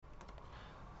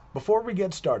Before we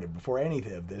get started, before any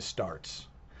of this starts,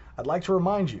 I'd like to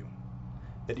remind you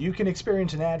that you can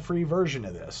experience an ad-free version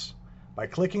of this by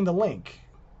clicking the link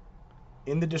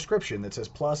in the description that says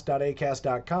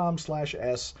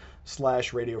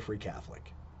plus.acast.com/s/Radio Free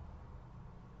Catholic.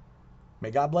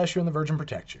 May God bless you and the Virgin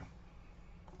protect you.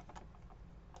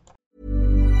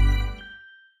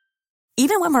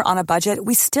 Even when we're on a budget,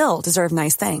 we still deserve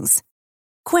nice things.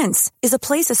 Quince is a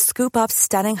place to scoop up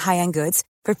stunning high-end goods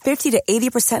for 50 to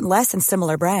 80% less than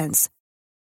similar brands.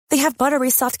 They have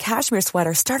buttery soft cashmere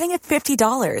sweaters starting at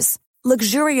 $50,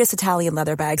 luxurious Italian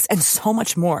leather bags, and so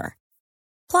much more.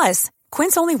 Plus,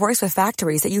 Quince only works with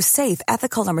factories that use safe,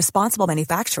 ethical, and responsible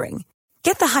manufacturing.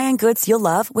 Get the high-end goods you'll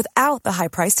love without the high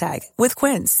price tag with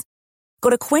Quince. Go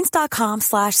to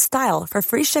quince.com/style for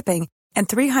free shipping and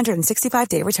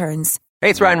 365-day returns. Hey,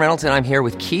 it's Ryan Reynolds, and I'm here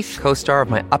with Keith, co-star of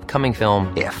my upcoming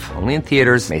film, If, only in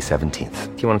theaters May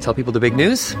 17th. Do you want to tell people the big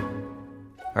news?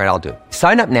 All right, I'll do it.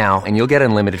 Sign up now and you'll get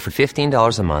unlimited for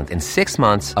 $15 a month and 6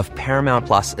 months of Paramount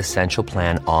Plus Essential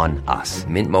Plan on us.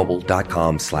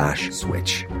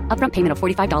 Mintmobile.com/switch. Upfront payment of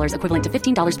 $45 equivalent to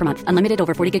 $15 per month. Unlimited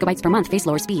over 40 gigabytes per month. Face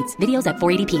lower speeds. Videos at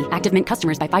 480p. Active Mint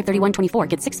customers by 531.24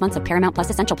 get 6 months of Paramount Plus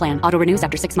Essential Plan. Auto renews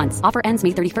after 6 months. Offer ends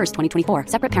May 31st, 2024.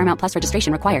 Separate Paramount Plus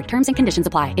registration required. Terms and conditions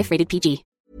apply if rated PG.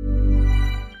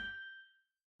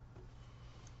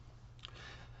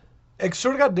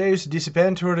 Exsurgat Deus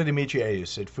dissipentur inimici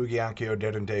eius, et fugiancio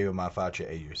derum Deum a face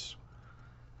eius.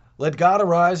 Let God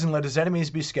arise, and let his enemies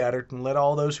be scattered, and let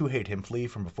all those who hate him flee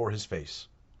from before his face.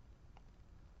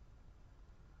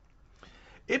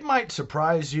 It might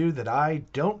surprise you that I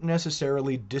don't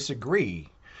necessarily disagree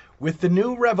with the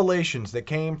new revelations that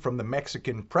came from the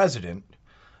Mexican president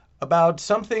about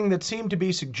something that seemed to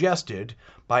be suggested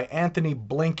by Anthony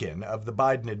Blinken of the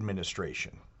Biden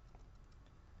administration.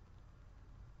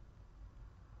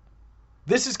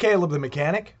 This is Caleb the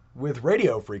Mechanic with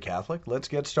Radio Free Catholic. Let's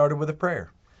get started with a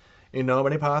prayer. In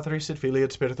nomine Patris et Filii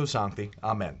et Spiritus Sancti.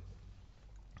 Amen.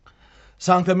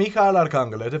 Sancta Michael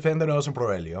Arcangelo, defende nos in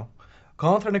proelio,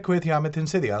 contra nequitiam et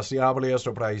insidias diaboli est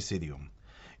praesidium.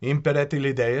 Imperet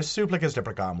illi Deus supplices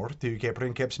deprecamur, tu que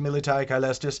princeps militae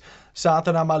caelestis,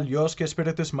 Satana maliosque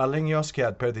spiritus malignos que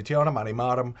ad perditionem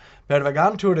animarum,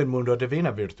 pervegantur in mundo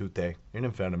divina virtute, in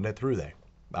infernum ne trude.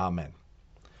 Amen.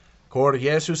 Cor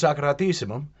Iesu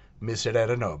Sacratissimum,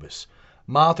 miserere nobis.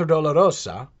 Mater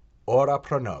dolorosa, ora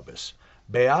pro nobis.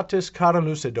 Beatus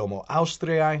Carolus et Domo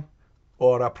Austriae,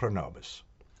 ora pro nobis.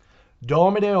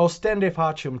 Domine ostende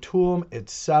facem tuum et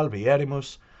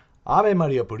salvierimus. Ave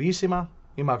Maria Purissima,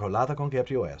 Immaculata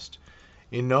Conceptio est.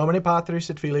 In nomine Patris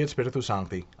et Filii et Spiritus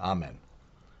Sancti. Amen.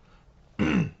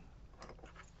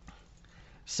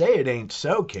 Say it ain't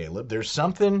so, Caleb. There's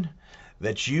something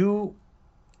that you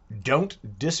don't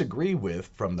disagree with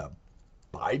from the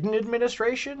Biden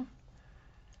administration?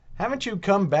 Haven't you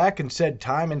come back and said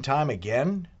time and time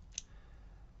again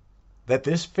that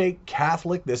this fake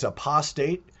Catholic, this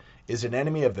apostate, is an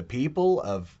enemy of the people,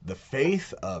 of the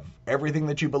faith, of everything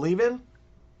that you believe in?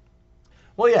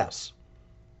 Well, yes.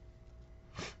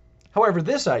 However,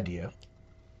 this idea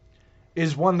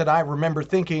is one that I remember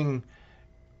thinking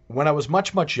when I was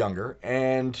much, much younger,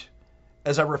 and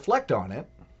as I reflect on it,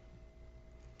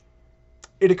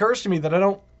 it occurs to me that I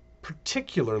don't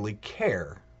particularly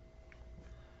care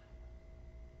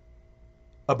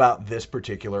about this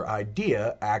particular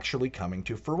idea actually coming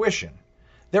to fruition.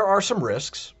 There are some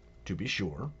risks, to be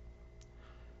sure.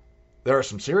 There are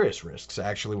some serious risks,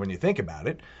 actually, when you think about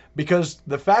it, because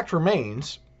the fact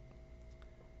remains,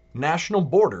 national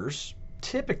borders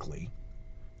typically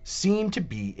seem to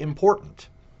be important.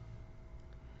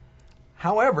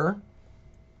 However,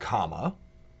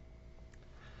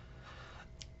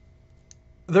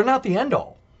 they're not the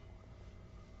end-all.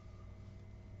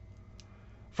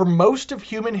 For most of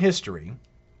human history,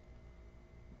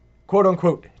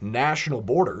 quote-unquote national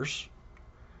borders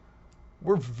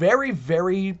were very,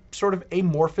 very sort of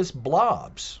amorphous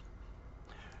blobs.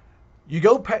 You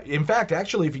go, in fact,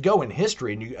 actually, if you go in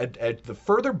history, and at the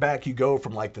further back you go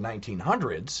from like the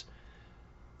 1900s,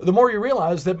 the more you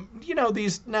realize that,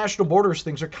 these national borders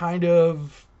things are kind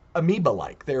of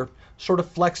amoeba-like. They're sort of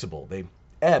flexible. They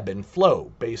ebb and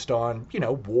flow based on,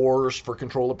 wars for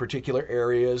control of particular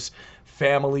areas,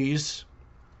 families,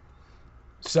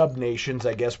 sub-nations,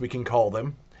 I guess we can call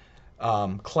them,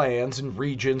 clans and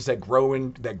regions that grow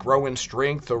in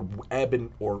strength or ebb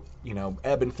and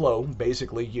flow.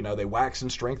 Basically, they wax in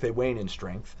strength, they wane in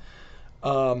strength.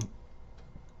 And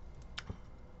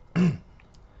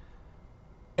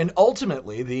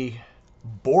ultimately, the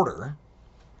border,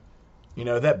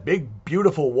 that big,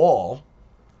 beautiful wall,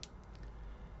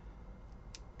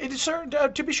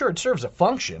 To be sure, it serves a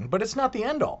function, but it's not the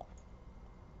end-all.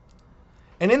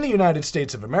 And in the United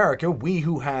States of America, we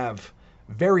who have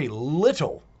very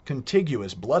little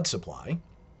contiguous blood supply,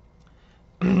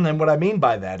 and what I mean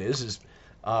by that is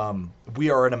we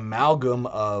are an amalgam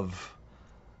of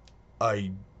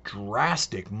a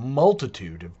drastic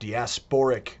multitude of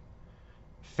diasporic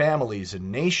families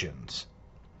and nations.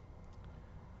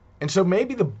 And so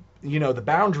maybe the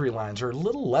boundary lines are a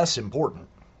little less important.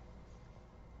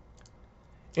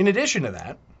 In addition to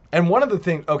that, and one of the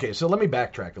things, okay, so let me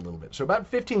backtrack a little bit. So about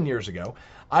 15 years ago,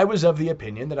 I was of the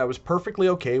opinion that I was perfectly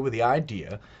okay with the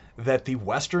idea that the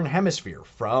Western Hemisphere,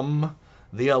 from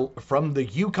the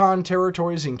Yukon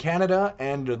territories in Canada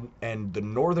and the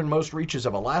northernmost reaches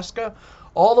of Alaska,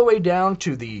 all the way down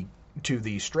to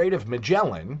the Strait of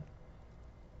Magellan,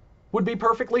 would be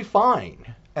perfectly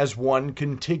fine as one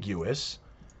contiguous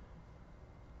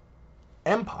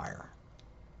empire.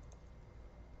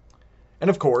 And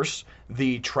of course,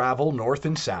 the travel north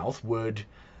and south would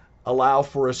allow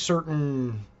for a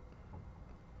certain,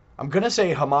 I'm going to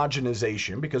say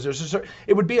homogenization, because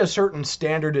it would be a certain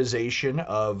standardization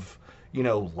of,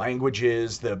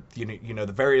 languages. The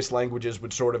various languages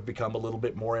would sort of become a little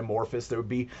bit more amorphous. There would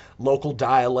be local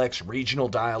dialects, regional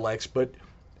dialects,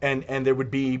 and there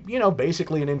would be,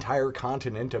 basically an entire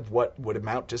continent of what would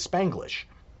amount to Spanglish,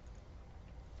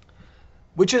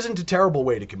 which isn't a terrible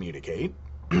way to communicate.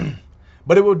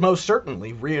 But it would most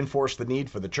certainly reinforce the need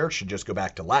for the church to just go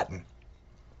back to Latin.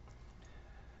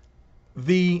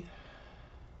 The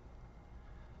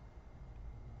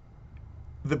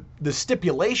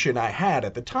stipulation I had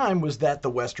at the time was that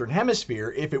the Western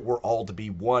Hemisphere, if it were all to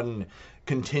be one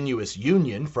continuous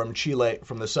union from Chile,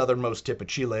 from the southernmost tip of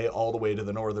Chile all the way to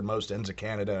the northernmost ends of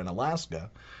Canada and Alaska,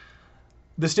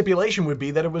 the stipulation would be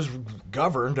that it was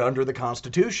governed under the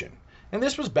Constitution. And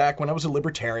this was back when I was a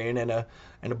libertarian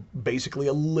and basically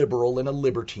a liberal and a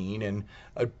libertine and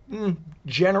in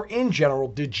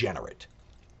general degenerate.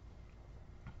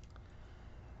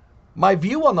 My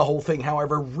view on the whole thing,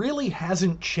 however, really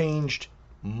hasn't changed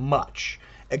much,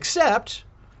 except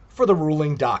for the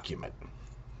ruling document.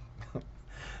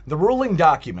 The ruling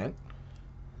document,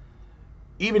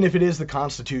 even if it is the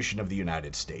Constitution of the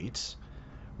United States,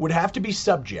 would have to be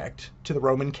subject to the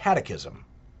Roman Catechism.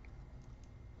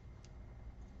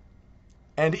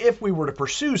 And if we were to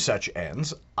pursue such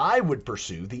ends, I would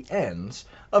pursue the ends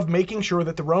of making sure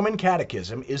that the Roman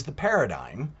Catechism is the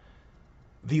paradigm,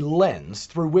 the lens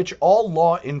through which all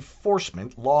law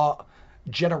enforcement, law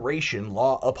generation,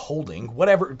 law upholding,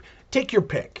 whatever, take your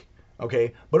pick,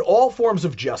 okay? But all forms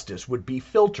of justice would be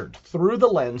filtered through the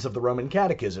lens of the Roman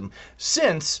Catechism,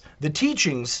 since the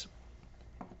teachings,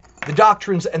 the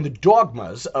doctrines, and the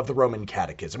dogmas of the Roman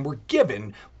Catechism were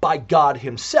given by God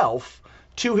himself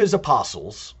to his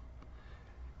apostles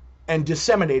and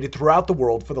disseminated throughout the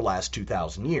world for the last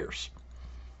 2,000 years.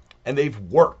 And they've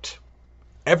worked.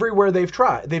 Everywhere they've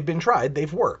been tried,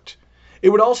 they've worked. It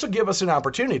would also give us an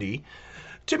opportunity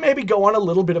to maybe go on a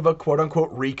little bit of a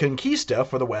quote-unquote reconquista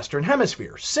for the Western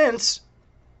Hemisphere, since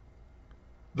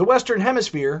the Western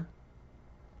Hemisphere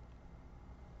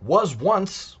was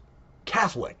once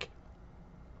Catholic.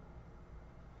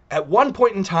 At one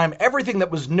point in time, everything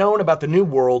that was known about the New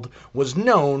World was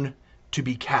known to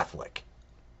be Catholic.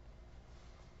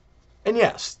 And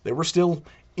yes, there were still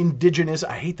indigenous,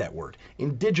 I hate that word,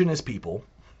 indigenous people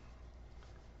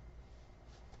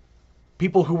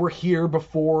who were here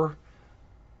before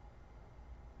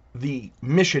the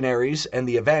missionaries and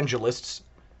the evangelists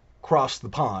crossed the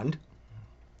pond,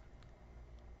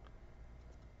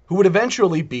 who would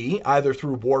eventually be, either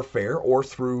through warfare or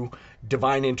through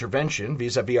divine intervention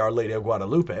vis-a-vis Our Lady of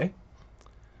Guadalupe,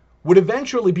 would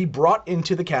eventually be brought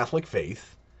into the Catholic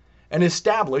faith and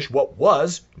establish what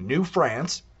was New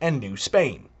France and New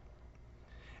Spain.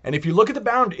 And if you look at the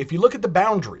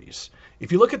boundaries,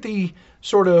 if you look at the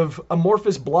sort of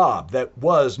amorphous blob that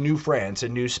was New France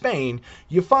and New Spain,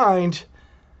 you find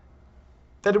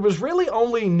that it was really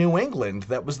only New England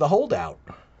that was the holdout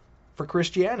for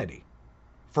Christianity,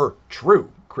 for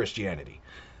true Christianity.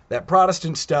 That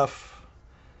Protestant stuff,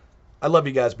 I love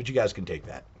you guys, but you guys can take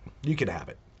that. You can have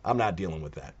it. I'm not dealing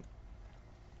with that.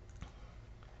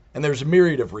 And there's a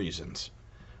myriad of reasons.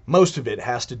 Most of it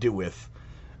has to do with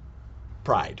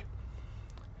pride.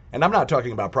 And I'm not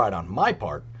talking about pride on my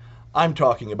part. I'm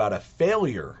talking about a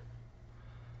failure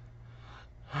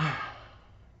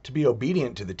to be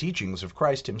obedient to the teachings of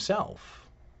Christ himself.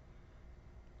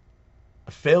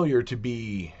 A failure to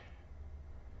be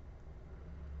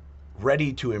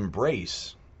ready to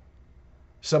embrace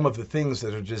some of the things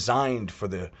that are designed for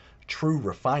the true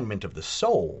refinement of the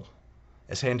soul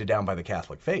as handed down by the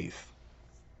Catholic faith.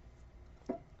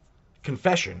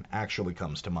 confession actually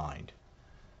comes to mind.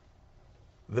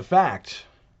 The fact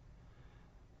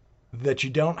that you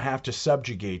don't have to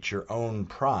subjugate your own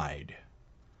pride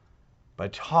by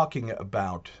talking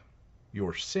about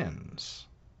your sins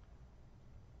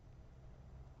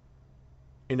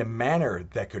in a manner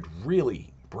that could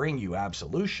really bring you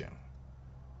absolution.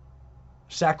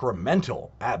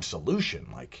 Sacramental absolution,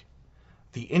 like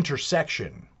the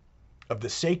intersection of the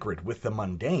sacred with the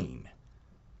mundane.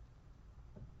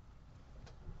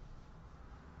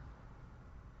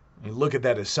 You look at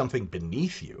that as something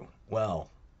beneath you. Well,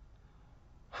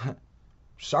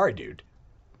 sorry, dude.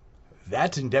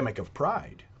 That's endemic of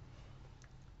pride.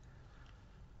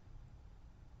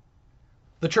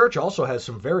 The church also has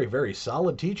some very, very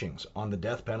solid teachings on the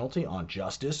death penalty, on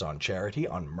justice, on charity,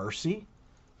 on mercy,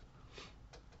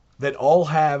 that all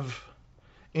have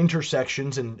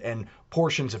intersections and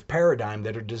portions of paradigm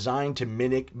that are designed to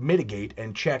mitigate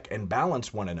and check and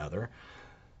balance one another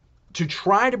to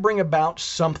try to bring about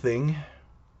something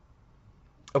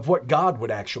of what God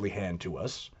would actually hand to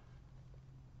us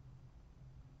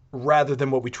rather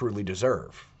than what we truly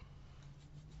deserve.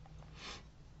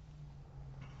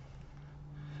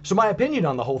 So my opinion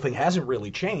on the whole thing hasn't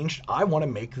really changed. I want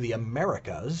to make the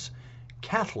Americas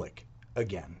Catholic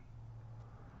again.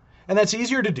 And that's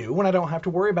easier to do when I don't have to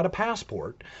worry about a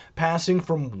passport passing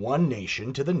from one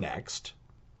nation to the next,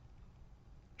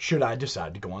 should I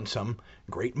decide to go on some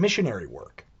great missionary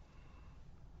work.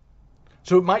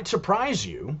 So it might surprise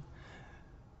you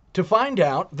to find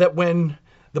out that when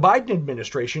the Biden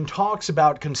administration talks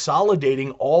about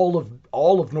consolidating all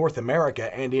of North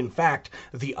America and, in fact,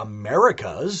 the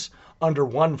Americas under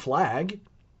one flag,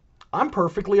 I'm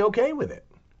perfectly okay with it.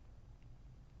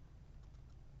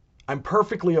 I'm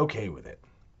perfectly okay with it.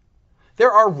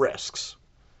 There are risks.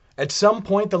 At some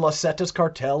point, the Los Zetas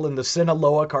cartel and the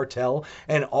Sinaloa cartel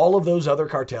and all of those other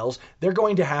cartels, they're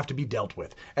going to have to be dealt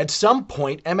with. At some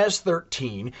point,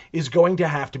 MS-13 is going to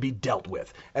have to be dealt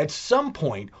with. At some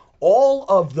point, all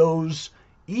of those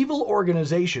evil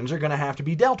organizations are going to have to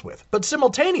be dealt with. But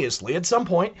simultaneously, at some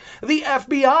point, the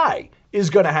FBI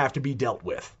is going to have to be dealt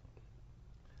with.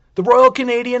 The Royal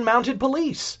Canadian Mounted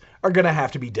Police are going to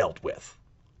have to be dealt with.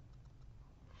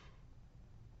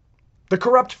 The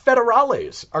corrupt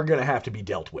federales are going to have to be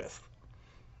dealt with.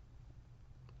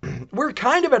 We're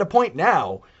kind of at a point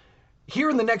now, here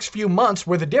in the next few months,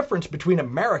 where the difference between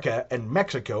America and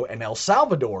Mexico and El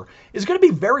Salvador is going to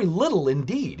be very little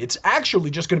indeed. It's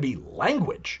actually just going to be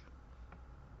language.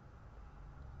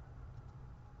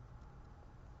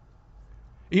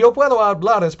 Yo puedo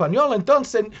hablar español,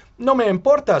 entonces no me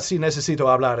importa si necesito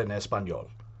hablar en español.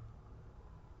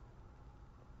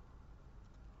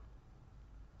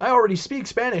 I already speak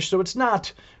Spanish, so it's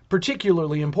not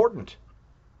particularly important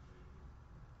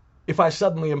if I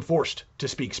suddenly am forced to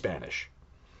speak Spanish.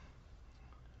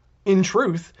 In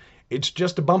truth, it's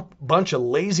just a bunch of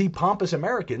lazy, pompous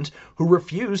Americans who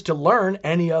refuse to learn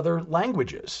any other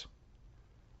languages.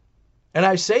 And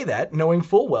I say that knowing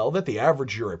full well that the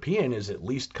average European is at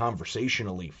least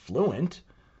conversationally fluent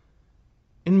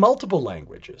in multiple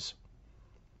languages.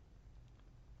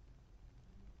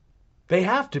 They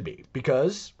have to be,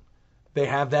 because they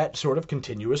have that sort of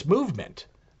continuous movement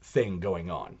thing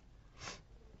going on.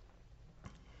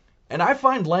 And I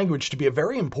find language to be a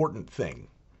very important thing,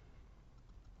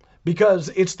 because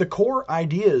it's the core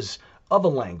ideas of a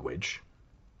language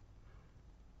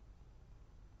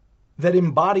that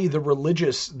embody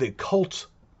the cult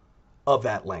of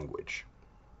that language.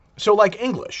 So like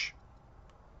English,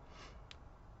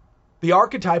 the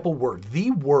archetypal word, the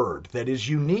word that is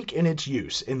unique in its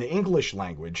use in the English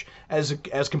language as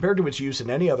compared to its use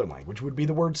in any other language would be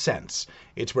the word sense.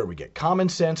 It's where we get common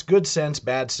sense, good sense,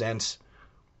 bad sense.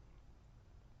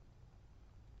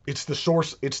 It's the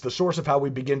source of how we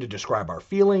begin to describe our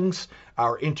feelings,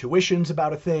 our intuitions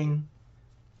about a thing.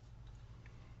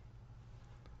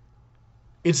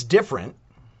 It's different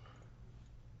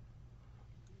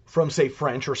from, say,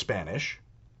 French or Spanish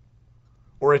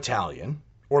or Italian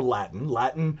or Latin.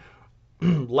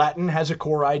 Latin has a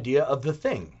core idea of the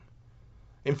thing.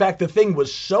 In fact, the thing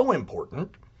was so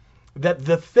important that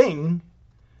the thing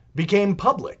became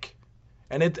public.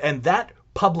 And that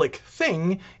public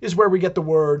thing is where we get the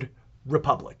word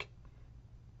republic.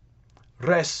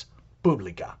 Res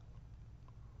publica.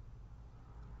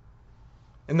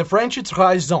 In the French, it's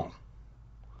raison,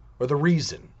 or the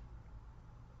reason.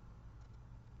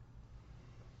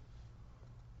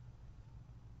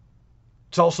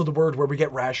 It's also the word where we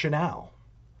get rationale,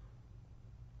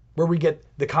 where we get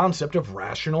the concept of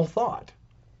rational thought.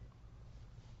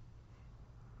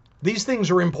 These things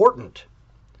are important.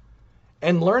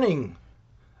 And learning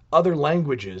other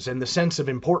languages and the sense of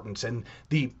importance and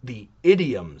the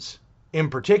idioms in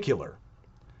particular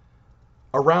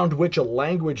around which a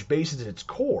language bases its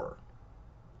core,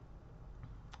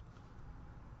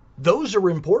 those are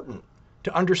important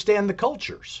to understand the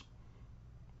cultures.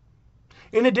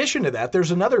 In addition to that,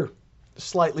 there's another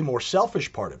slightly more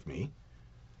selfish part of me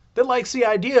that likes the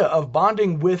idea of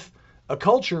bonding with a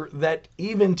culture that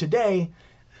even today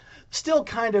still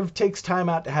kind of takes time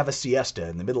out to have a siesta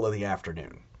in the middle of the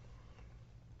afternoon.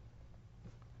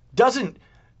 Doesn't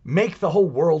make the whole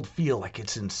world feel like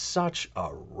it's in such a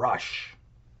rush.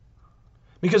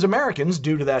 Because Americans,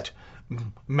 due to that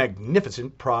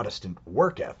magnificent Protestant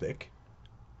work ethic,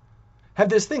 have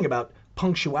this thing about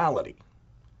punctuality.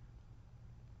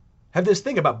 Have this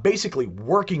thing about basically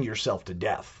working yourself to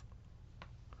death.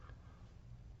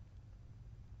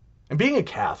 And being a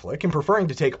Catholic and preferring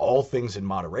to take all things in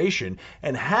moderation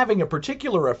and having a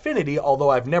particular affinity, although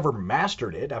I've never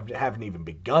mastered it, I haven't even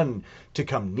begun to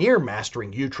come near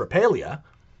mastering eutrapelia,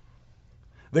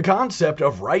 the concept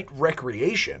of right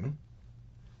recreation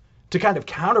to kind of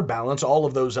counterbalance all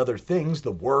of those other things,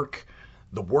 the work,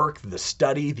 the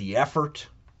study, the effort.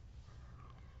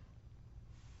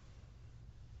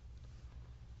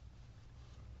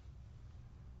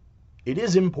 It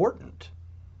is important.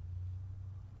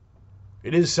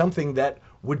 It is something that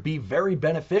would be very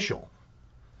beneficial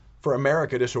for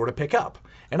America to sort of pick up.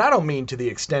 And I don't mean to the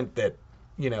extent that,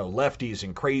 lefties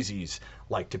and crazies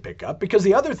like to pick up, because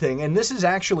the other thing, and this is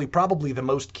actually probably the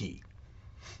most key,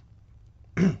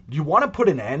 you want to put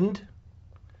an end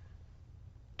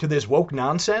to this woke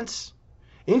nonsense?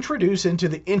 Introduce into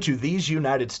these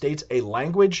United States a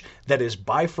language that is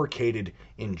bifurcated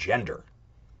in gender.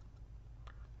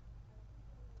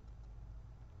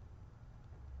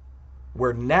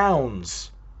 Where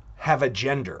nouns have a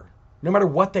gender, no matter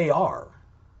what they are.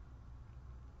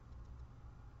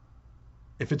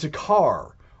 If it's a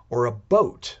car or a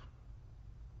boat,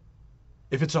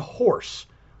 if it's a horse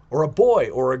or a boy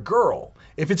or a girl,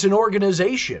 if it's an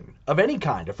organization of any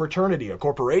kind, a fraternity, a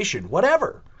corporation,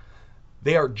 whatever,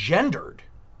 they are gendered.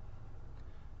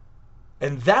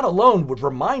 And that alone would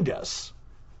remind us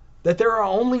that there are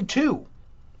only two.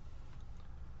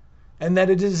 And that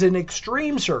it is in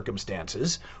extreme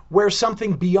circumstances where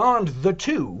something beyond the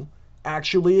two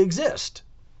actually exists.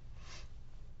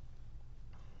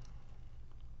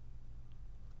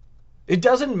 It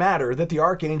doesn't matter that the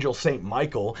Archangel Saint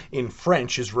Michael in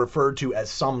French is referred to as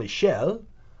Saint Michel.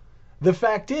 The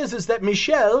fact is that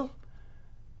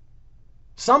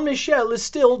Saint Michel is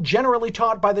still generally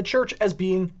taught by the church as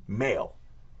being male.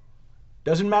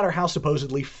 Doesn't matter how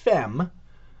supposedly femme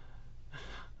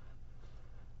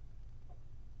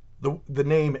the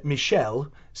name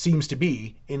Michel seems to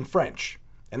be in French.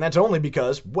 And that's only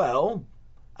because,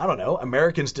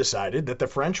 Americans decided that the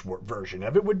French version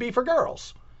of it would be for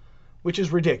girls, which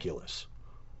is ridiculous.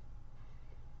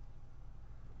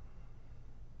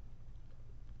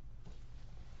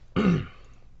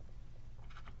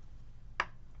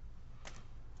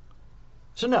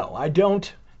 So no, I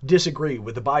don't disagree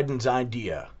with the Biden's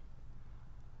idea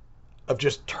of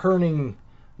just turning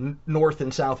North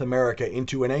and South America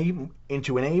into an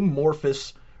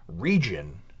amorphous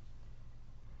region.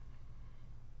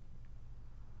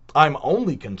 I'm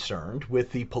only concerned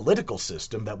with the political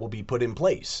system that will be put in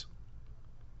place.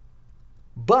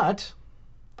 But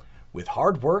with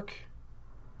hard work,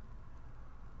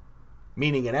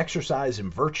 meaning an exercise in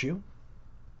virtue,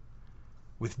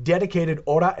 with dedicated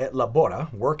ora et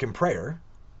labora, work and prayer,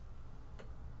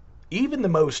 even the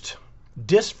most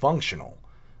dysfunctional,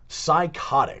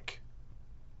 psychotic,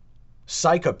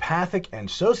 psychopathic, and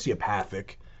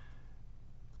sociopathic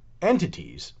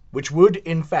entities, which would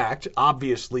in fact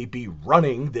obviously be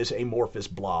running this amorphous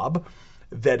blob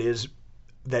that is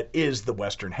the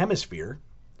Western Hemisphere,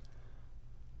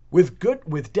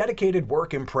 with dedicated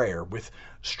work and prayer, with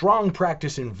strong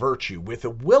practice in virtue, with a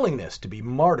willingness to be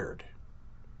martyred,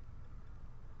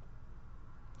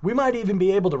 we might even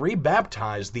be able to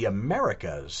rebaptize the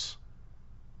Americas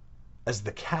as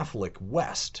the Catholic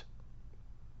West.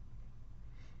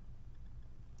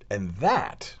 And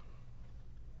that,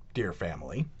 dear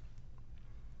family,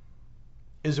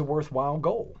 is a worthwhile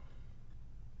goal.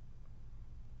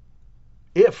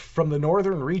 If from the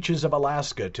northern reaches of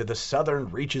Alaska to the southern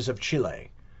reaches of Chile,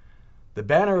 the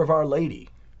banner of Our Lady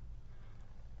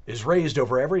is raised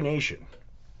over every nation,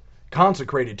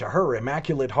 consecrated to her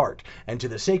Immaculate Heart and to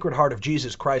the Sacred Heart of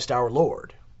Jesus Christ our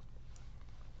Lord,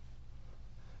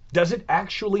 does it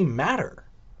actually matter?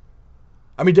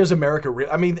 I mean, does America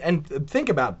and think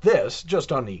about this,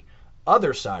 just on the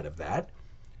other side of that,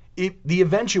 the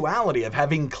eventuality of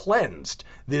having cleansed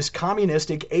this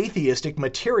communistic, atheistic,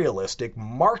 materialistic,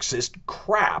 Marxist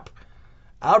crap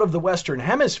out of the Western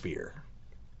Hemisphere.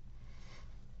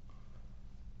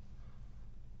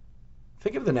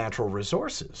 Think of the natural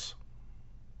resources.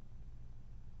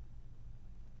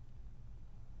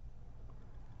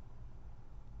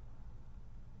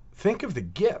 Think of the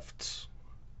gifts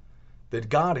that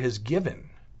God has given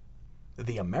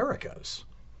the Americas.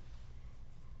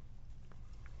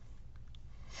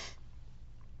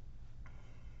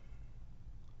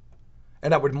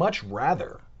 And I would much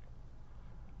rather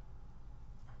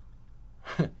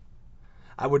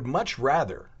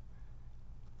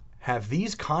have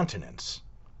these continents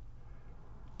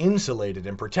insulated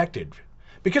and protected.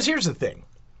 Because here's the thing.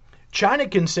 China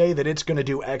can say that it's going to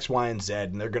do X, Y, and Z,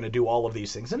 and they're going to do all of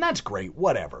these things, and that's great,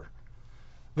 whatever.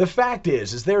 The fact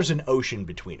is there's an ocean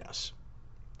between us.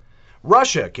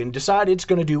 Russia can decide it's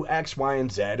going to do X, Y, and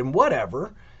Z, and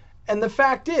whatever, and the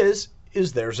fact is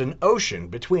there's an ocean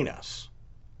between us.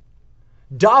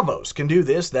 Davos can do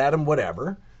this, that, and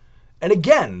whatever, and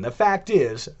again, the fact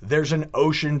is there's an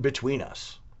ocean between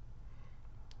us.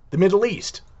 The Middle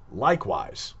East,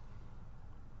 likewise.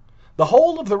 The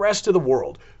whole of the rest of the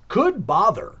world could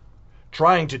bother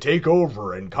trying to take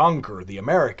over and conquer the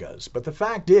Americas, but the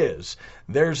fact is,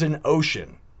 there's an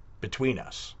ocean between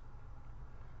us.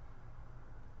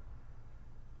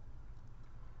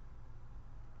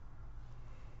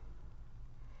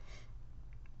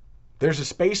 There's a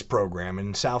space program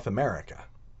in South America.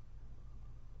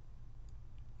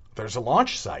 There's a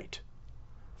launch site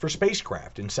for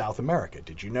spacecraft in South America.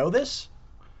 Did you know this?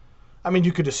 I mean,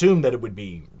 you could assume that it would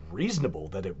be reasonable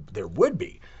that there would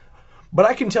be. But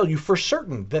I can tell you for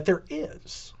certain that there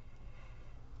is.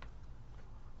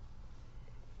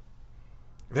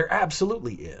 There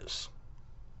absolutely is.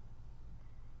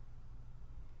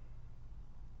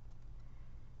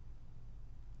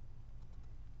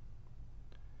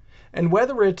 And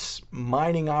whether it's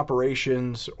mining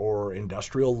operations or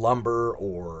industrial lumber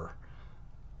or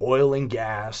oil and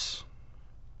gas,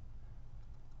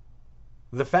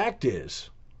 the fact is,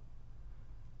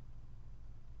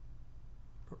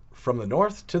 from the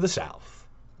north to the south,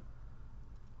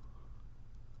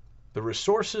 the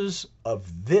resources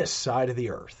of this side of the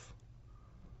earth,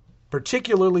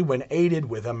 particularly when aided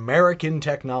with American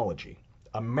technology,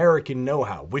 American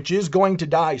know-how, which is going to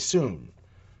die soon.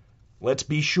 Let's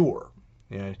be sure.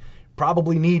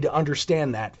 Probably need to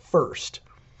understand that first.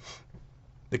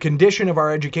 The condition of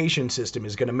our education system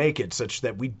is going to make it such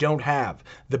that we don't have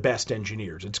the best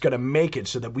engineers. It's going to make it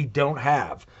so that we don't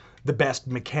have the best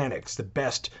mechanics, the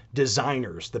best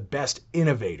designers, the best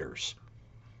innovators.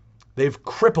 They've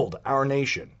crippled our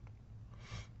nation.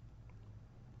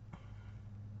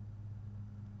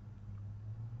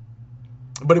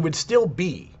 But it would still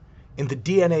be in the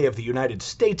DNA of the United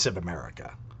States of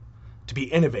America to be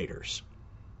innovators.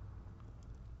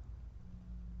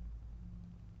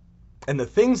 And the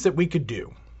things that we could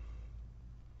do,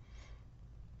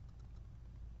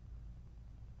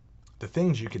 the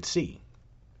things you could see,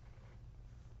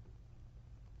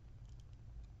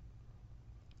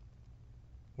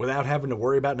 without having to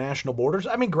worry about national borders.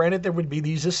 I mean, granted, there would be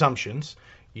these assumptions,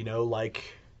 like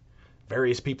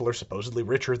various people are supposedly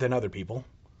richer than other people.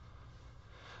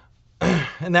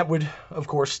 And that would, of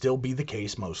course, still be the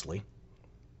case mostly.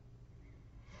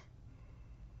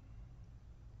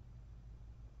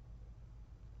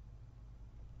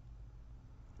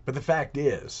 But the fact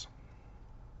is,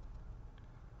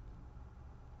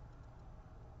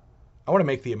 I want to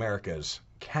make the Americas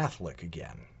Catholic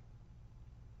again.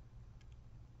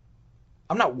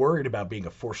 I'm not worried about being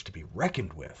a force to be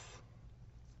reckoned with.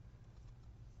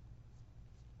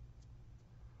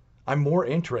 I'm more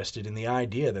interested in the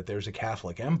idea that there's a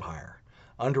Catholic empire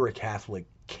under a Catholic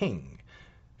king,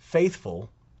 faithful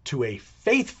to a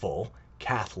faithful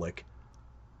Catholic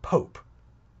pope.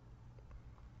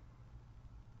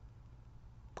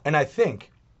 And I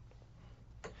think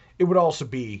it would also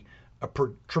be a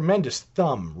tremendous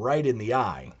thumb right in the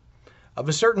eye of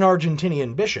a certain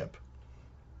Argentinian bishop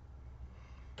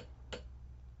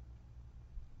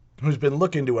who's been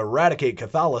looking to eradicate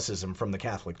Catholicism from the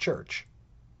Catholic Church.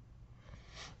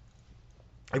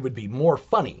 It would be more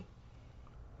funny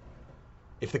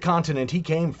if the continent he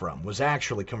came from was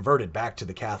actually converted back to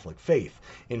the Catholic faith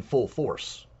in full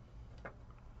force.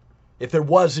 If there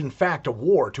was, in fact, a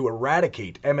war to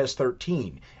eradicate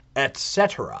MS-13,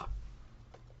 etc.,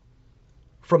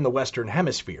 from the Western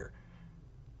Hemisphere,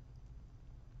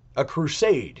 a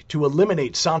crusade to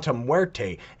eliminate Santa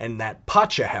Muerte and that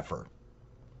Pacha heifer.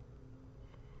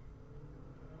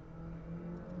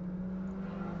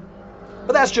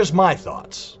 But that's just my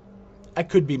thoughts. I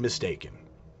could be mistaken.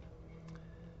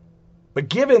 But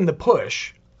given the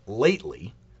push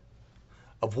lately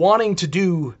of wanting to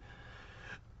do,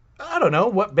 I don't know,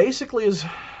 what basically is,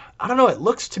 I don't know, it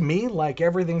looks to me like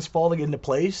everything's falling into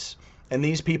place and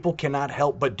these people cannot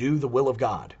help but do the will of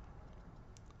God.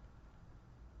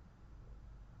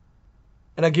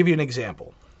 And I'll give you an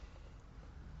example.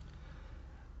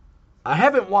 I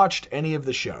haven't watched any of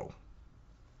the show,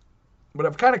 but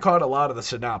I've kind of caught a lot of the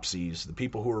synopses, the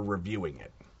people who are reviewing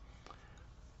it.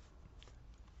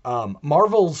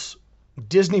 Marvel's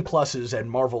Disney Plus's and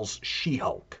Marvel's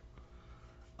She-Hulk.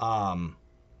 The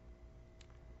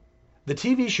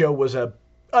TV show was an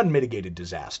unmitigated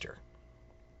disaster.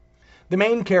 The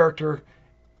main character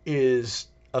is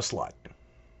a slut.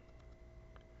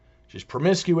 She's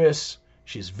promiscuous.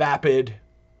 She's vapid.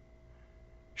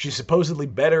 She's supposedly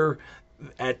better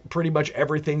at pretty much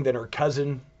everything than her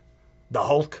cousin, the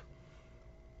Hulk.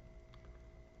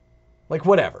 Like,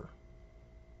 whatever.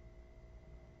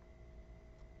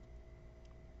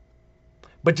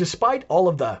 But despite all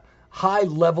of the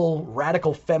high-level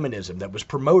radical feminism that was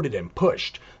promoted and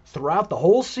pushed throughout the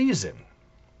whole season,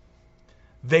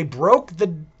 they broke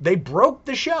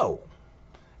the show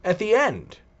at the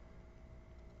end.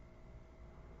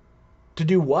 To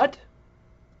do what?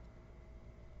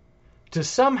 To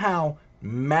somehow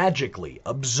magically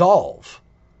absolve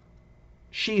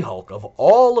She-Hulk of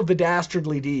all of the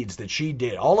dastardly deeds that she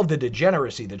did, all of the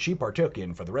degeneracy that she partook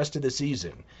in for the rest of the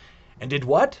season. And did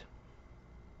what?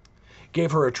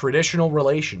 Gave her a traditional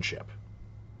relationship.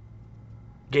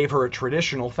 Gave her a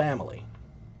traditional family.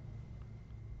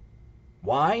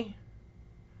 Why?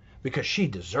 Because she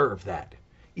deserved that,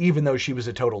 even though she was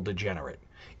a total degenerate.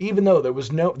 Even though there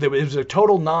was a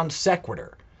total non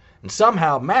sequitur. And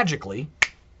somehow, magically,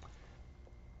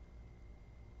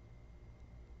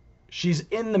 she's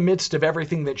in the midst of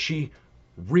everything that she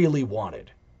really wanted.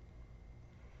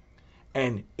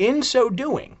 And in so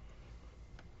doing,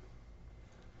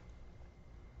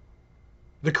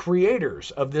 the creators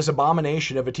of this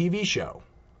abomination of a TV show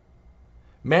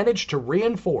managed to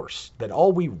reinforce that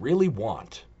all we really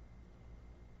want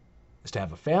is to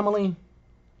have a family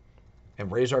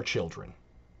and raise our children.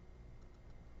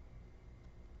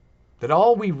 That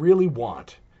all we really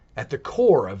want, at the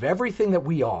core of everything that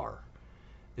we are,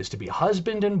 is to be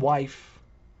husband and wife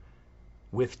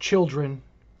with children,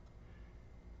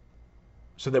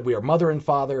 so that we are mother and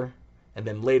father, and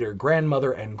then later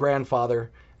grandmother and grandfather,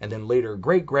 and then later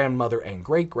great-grandmother and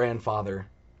great-grandfather.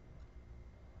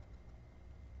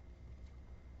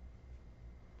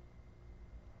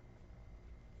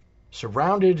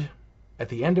 Surrounded at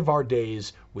the end of our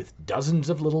days with dozens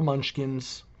of little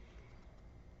munchkins,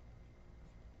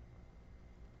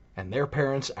 and their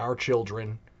parents, our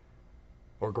children,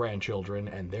 or grandchildren,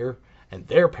 and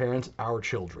their parents, our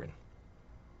children.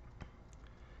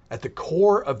 At the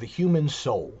core of the human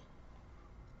soul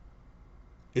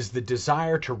is the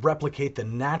desire to replicate the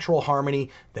natural harmony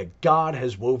that God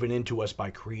has woven into us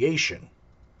by creation.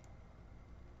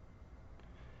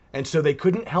 And so they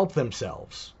couldn't help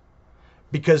themselves,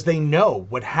 because they know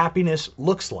what happiness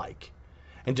looks like.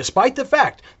 And despite the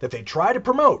fact that they try to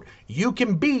promote, you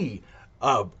can be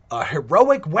a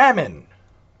heroic woman,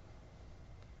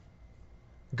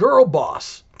 girl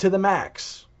boss to the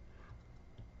max.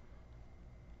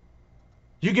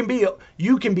 You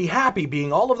can be happy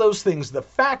being all of those things. The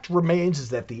fact remains is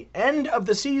that at the end of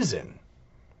the season,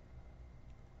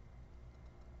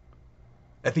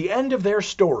 at the end of their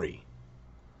story,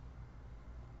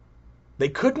 they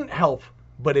couldn't help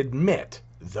but admit,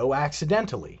 though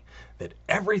accidentally, that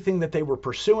everything that they were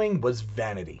pursuing was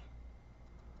vanity.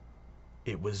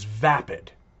 It was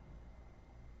vapid,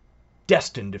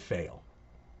 destined to fail.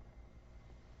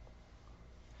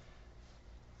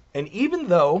 And even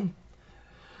though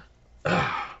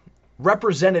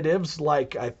representatives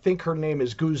like, I think her name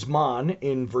is Guzman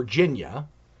in Virginia,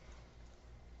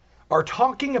 are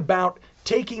talking about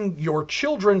taking your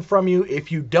children from you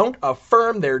if you don't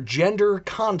affirm their gender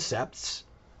concepts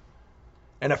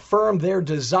and affirm their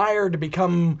desire to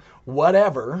become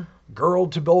whatever, girl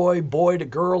to boy, boy to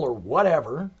girl, or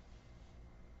whatever.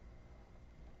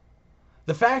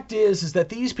 The fact is that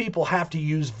these people have to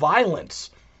use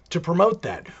violence to promote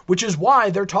that, which is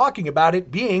why they're talking about it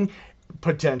being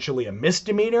potentially a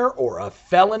misdemeanor or a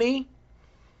felony.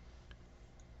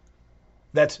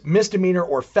 That's misdemeanor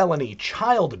or felony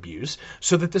child abuse,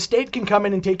 so that the state can come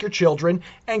in and take your children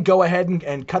and go ahead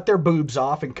and cut their boobs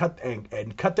off and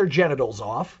cut their genitals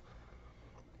off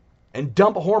and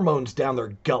dump hormones down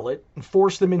their gullet and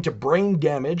force them into brain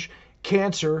damage,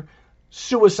 cancer,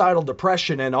 suicidal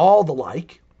depression, and all the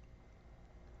like.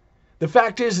 The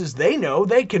fact is they know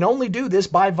they can only do this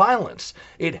by violence.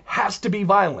 It has to be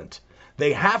violent.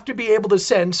 They have to be able to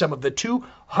send some of the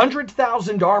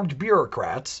 200,000 armed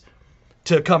bureaucrats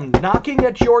to come knocking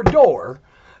at your door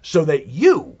so that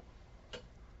you,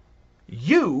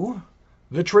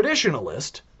 the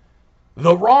traditionalist,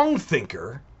 the wrong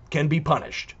thinker, can be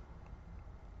punished.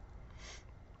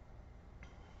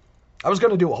 I was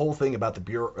going to do a whole thing about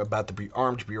the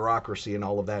armed bureaucracy and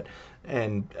all of that,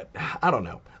 and I don't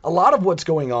know. A lot of what's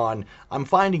going on, I'm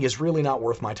finding, is really not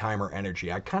worth my time or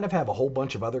energy. I kind of have a whole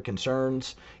bunch of other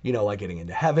concerns, like getting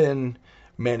into heaven,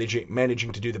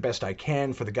 managing to do the best I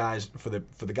can for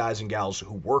the guys and gals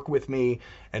who work with me,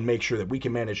 and make sure that we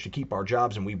can manage to keep our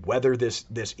jobs and we weather this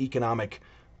economic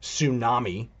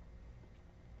tsunami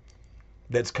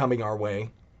that's coming our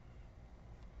way.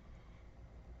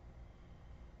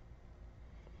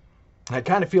 I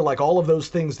kind of feel like all of those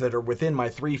things that are within my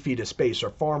 3 feet of space are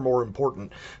far more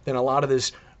important than a lot of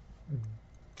this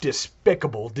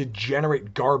despicable,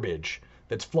 degenerate garbage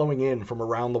that's flowing in from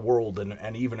around the world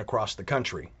and even across the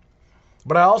country.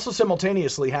 But I also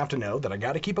simultaneously have to know that I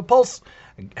got to keep a pulse.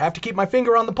 I have to keep my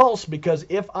finger on the pulse, because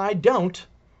if I don't,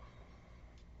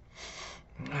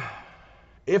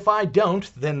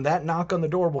 then that knock on the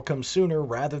door will come sooner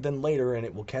rather than later, and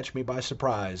it will catch me by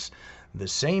surprise, the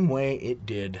same way it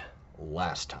did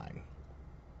last time.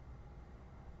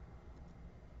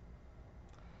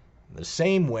 The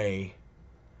same way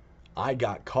I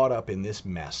got caught up in this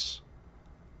mess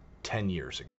 10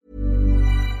 years ago.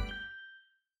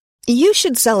 You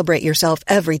should celebrate yourself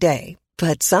every day,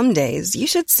 but some days you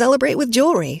should celebrate with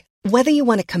jewelry. Whether you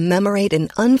want to commemorate an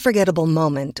unforgettable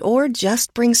moment or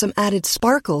just bring some added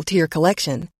sparkle to your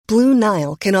collection, Blue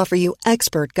Nile can offer you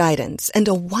expert guidance and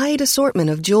a wide assortment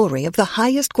of jewelry of the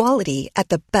highest quality at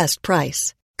the best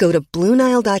price. Go to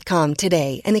BlueNile.com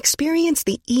today and experience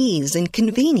the ease and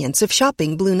convenience of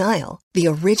shopping Blue Nile, the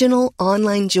original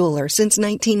online jeweler since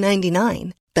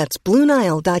 1999. That's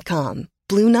BlueNile.com.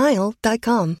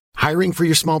 BlueNile.com. Hiring for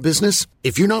your small business?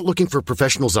 If you're not looking for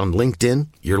professionals on LinkedIn,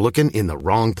 you're looking in the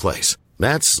wrong place.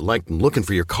 That's like looking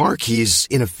for your car keys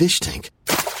in a fish tank.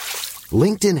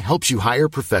 LinkedIn helps you hire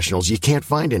professionals you can't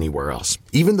find anywhere else,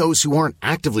 even those who aren't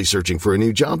actively searching for a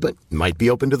new job but might be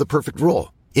open to the perfect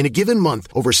role. In a given month,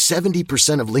 over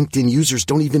 70% of LinkedIn users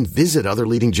don't even visit other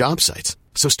leading job sites.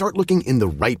 So start looking in the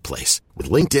right place. With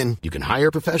LinkedIn, you can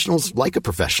hire professionals like a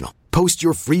professional. Post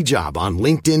your free job on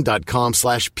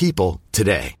linkedin.com/people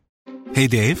today. Hey,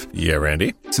 Dave. Yeah,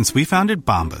 Randy. Since we founded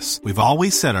Bombas, we've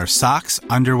always said our socks,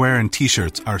 underwear, and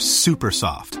T-shirts are super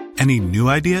soft. Any new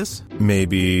ideas?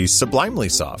 Maybe sublimely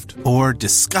soft. Or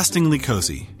disgustingly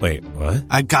cozy. Wait, what?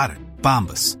 I got it.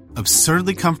 Bombas.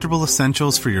 Absurdly comfortable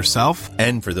essentials for yourself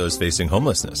and for those facing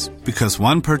homelessness. Because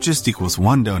one purchased equals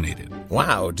one donated.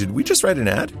 Wow, did we just write an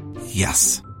ad?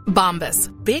 Yes.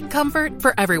 Bombas. Big comfort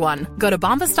for everyone. Go to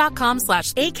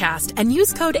bombas.com/ACAST and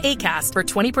use code ACAST for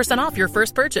 20% off your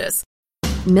first purchase.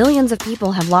 Millions of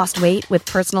people have lost weight with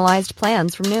personalized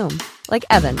plans from Noom. Like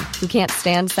Evan, who can't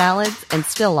stand salads and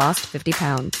still lost 50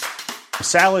 pounds.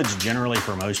 Salads generally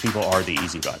for most people are the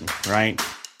easy button, right?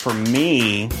 For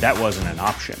me, that wasn't an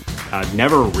option. I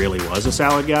never really was a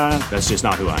salad guy. That's just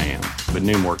not who I am. But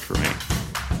Noom worked for me.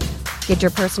 Get your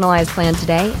personalized plan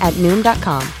today at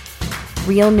Noom.com.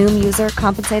 Real Noom user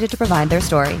compensated to provide their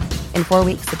story. In 4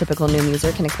 weeks, the typical Noom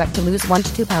user can expect to lose 1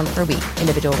 to 2 pounds per week.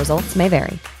 Individual results may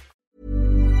vary.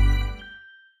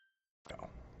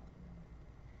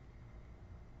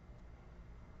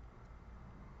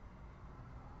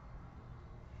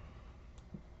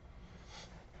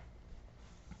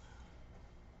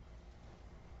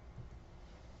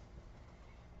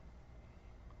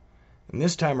 And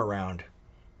this time around,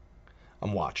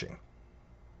 I'm watching.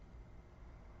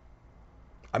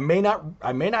 I may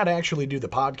not actually do the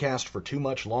podcast for too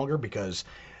much longer, because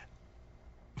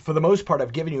for the most part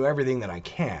I've given you everything that I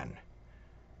can.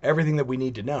 Everything that we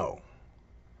need to know.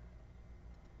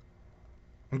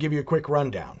 I'll give you a quick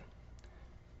rundown.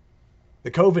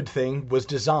 The COVID thing was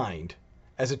designed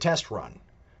as a test run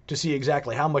to see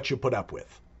exactly how much you put up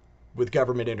with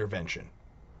government intervention.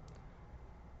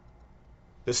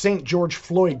 The St. George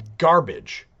Floyd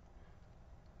garbage,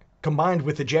 combined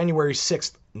with the January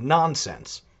 6th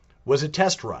nonsense, was a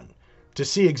test run to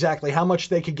see exactly how much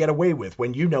they could get away with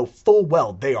when you know full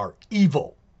well they are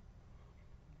evil.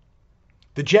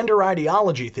 The gender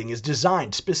ideology thing is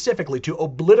designed specifically to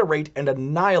obliterate and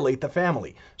annihilate the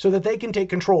family so that they can take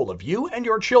control of you and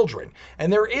your children.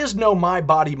 And there is no my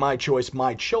body, my choice,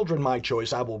 my children, my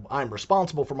choice. I'm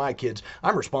responsible for my kids.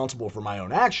 I'm responsible for my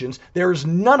own actions. There's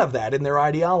none of that in their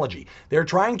ideology. They're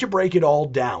trying to break it all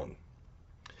down.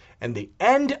 And the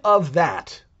end of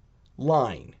that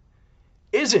line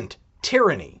isn't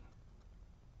tyranny.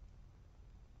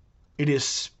 It is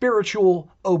spiritual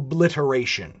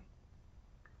obliteration.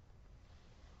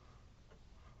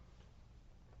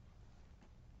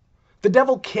 The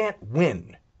devil can't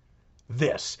win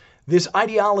this. This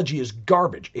ideology is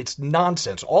garbage. It's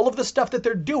nonsense. All of the stuff that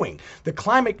they're doing, the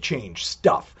climate change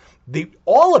stuff,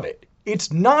 all of it,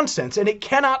 it's nonsense and it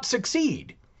cannot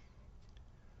succeed.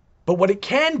 But what it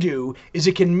can do is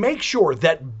it can make sure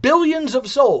that billions of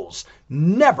souls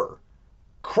never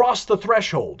cross the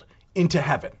threshold into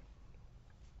heaven.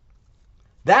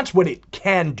 That's what it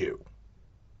can do.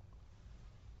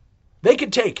 They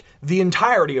could take the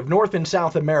entirety of North and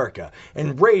South America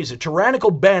and raise a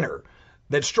tyrannical banner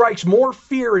that strikes more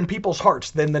fear in people's hearts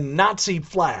than the Nazi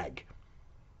flag.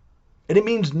 And it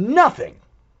means nothing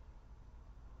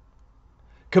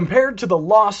compared to the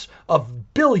loss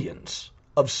of billions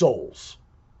of souls.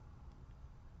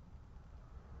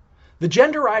 The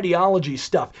gender ideology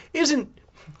stuff isn't,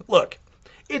 look,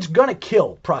 it's gonna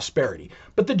kill prosperity,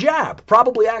 but the jab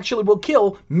probably actually will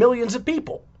kill millions of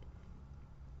people.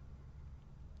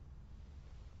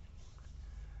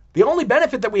 The only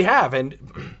benefit that we have, and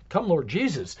come Lord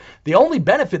Jesus, the only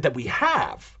benefit that we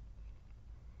have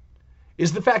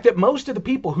is the fact that most of the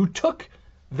people who took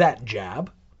that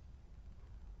jab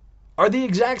are the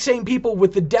exact same people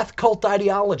with the death cult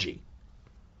ideology.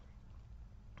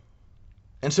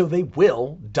 And so they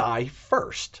will die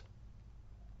first.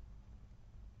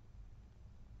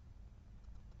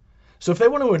 So if they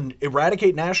want to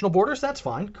eradicate national borders, that's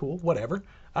fine, cool, whatever.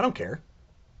 I don't care.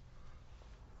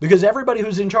 Because everybody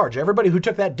who's in charge, everybody who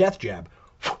took that death jab,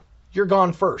 you're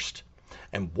gone first.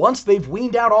 And once they've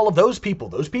weaned out all of those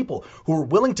people who are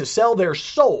willing to sell their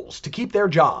souls to keep their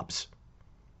jobs,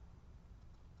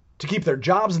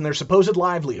 and their supposed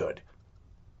livelihood,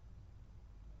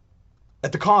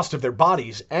 at the cost of their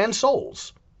bodies and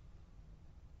souls,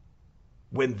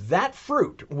 when that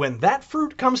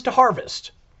fruit comes to harvest,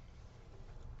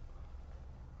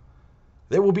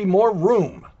 there will be more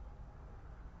room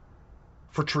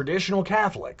for traditional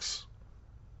Catholics.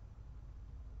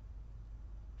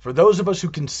 For those of us who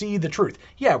can see the truth.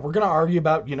 Yeah, we're going to argue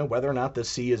about, whether or not the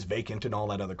see is vacant and all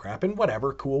that other crap, and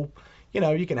whatever, cool.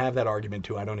 You can have that argument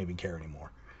too. I don't even care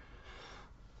anymore.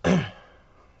 Because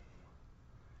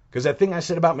that thing I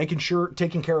said about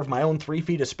taking care of my own 3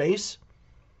 feet of space,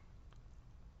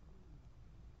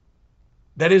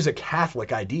 that is a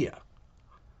Catholic idea.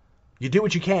 You do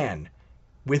what you can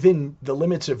within the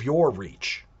limits of your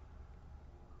reach.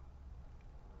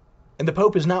 And the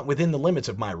Pope is not within the limits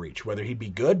of my reach, whether he be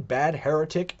good, bad,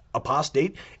 heretic,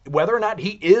 apostate, whether or not he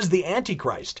is the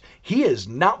Antichrist. He is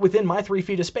not within my 3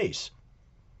 feet of space.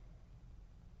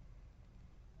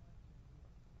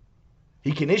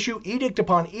 He can issue edict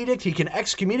upon edict. He can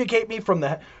excommunicate me from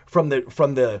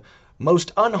the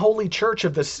most unholy church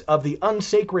of the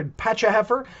unsacred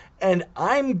Pachaheffer, and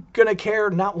I'm gonna care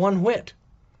not one whit.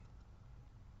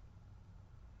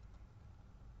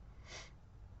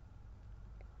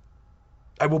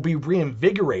 I will be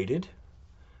reinvigorated.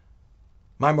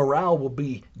 My morale will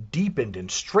be deepened and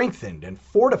strengthened and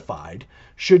fortified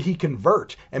should he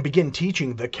convert and begin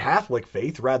teaching the Catholic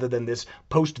faith rather than this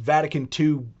post-Vatican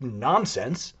II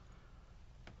nonsense.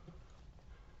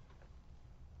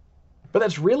 But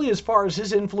that's really as far as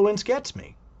his influence gets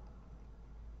me.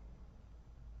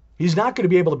 He's not going to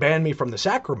be able to ban me from the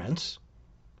sacraments.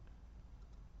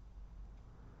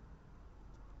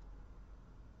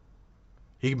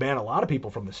 He can ban a lot of people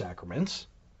from the sacraments.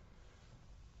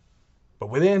 But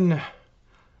within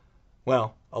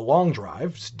a long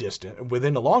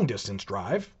distance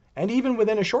drive, and even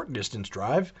within a short distance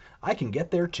drive, I can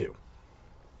get there too.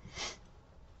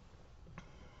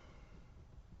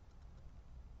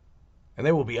 And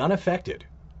they will be unaffected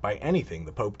by anything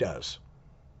the Pope does.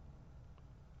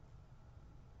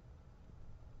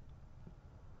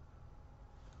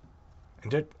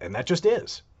 And that just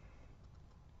is.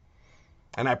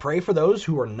 And I pray for those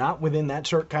who are not within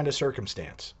that kind of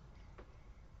circumstance.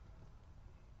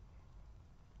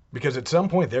 Because at some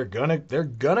point they're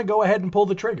gonna go ahead and pull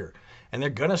the trigger. And they're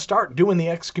gonna start doing the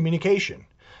excommunication.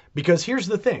 Because here's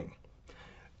the thing.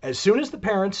 As soon as the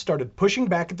parents started pushing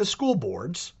back at the school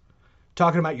boards,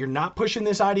 talking about you're not pushing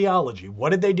this ideology, what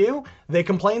did they do? They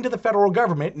complained to the federal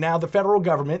government. Now the federal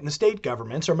government and the state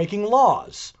governments are making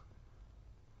laws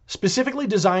specifically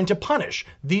designed to punish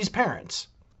these parents.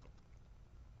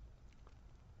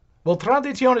 Well,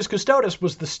 Traditionis Custodes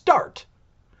was the start.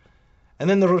 And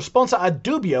then the Responsa ad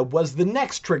Dubia was the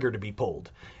next trigger to be pulled.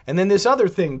 And then this other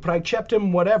thing,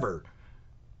 Praeceptum whatever,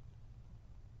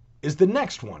 is the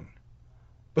next one.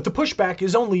 But the pushback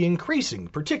is only increasing,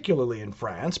 particularly in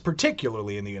France,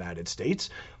 particularly in the United States,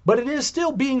 but it is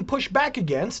still being pushed back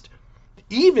against,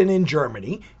 even in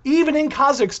Germany, even in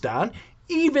Kazakhstan,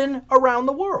 even around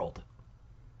the world.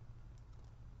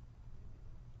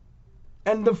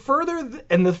 And the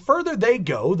further they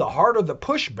go, the harder the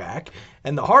pushback,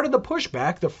 and the harder the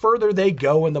pushback, the further they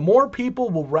go, and the more people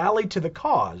will rally to the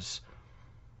cause.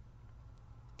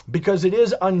 Because it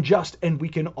is unjust, and we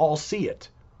can all see it.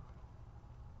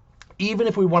 Even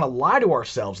if we want to lie to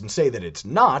ourselves and say that it's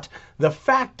not, the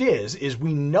fact is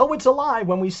we know it's a lie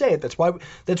when we say it.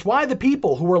 That's why the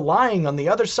people who are lying on the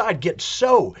other side get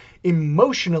so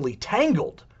emotionally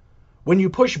tangled when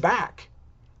you push back.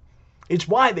 It's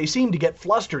why they seem to get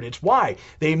flustered. It's why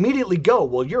they immediately go,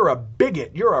 well, you're a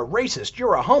bigot, you're a racist,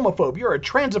 you're a homophobe, you're a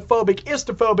transphobic,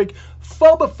 istophobic,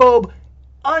 phobophobe,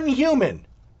 unhuman.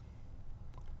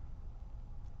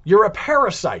 You're a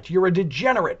parasite, you're a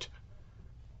degenerate.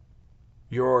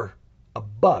 You're a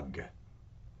bug.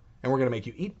 And we're going to make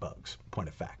you eat bugs, point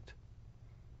of fact.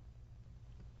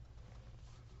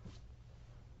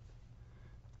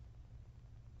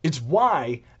 It's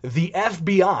why the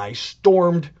FBI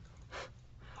stormed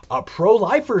a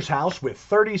pro-lifer's house with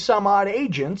 30-some-odd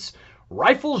agents,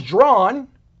 rifles drawn,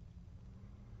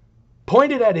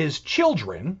 pointed at his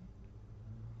children,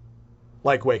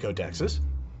 like Waco, Texas.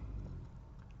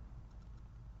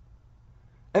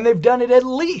 And they've done it at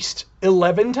least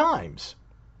 11 times.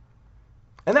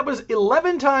 And that was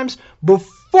 11 times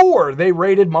before they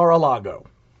raided Mar-a-Lago.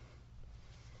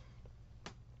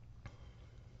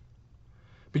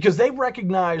 Because they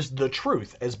recognized the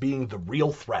truth as being the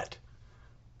real threat.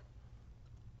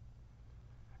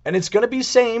 And it's going to be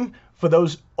same for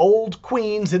those old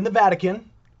queens in the Vatican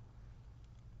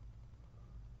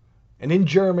and in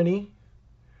Germany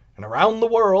and around the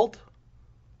world.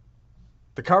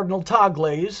 The Cardinal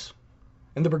Tagles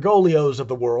and the Bergoglios of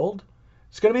the world.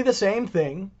 It's going to be the same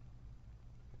thing.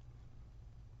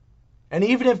 And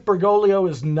even if Bergoglio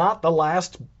is not the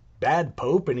last bad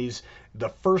pope and he's the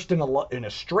first in a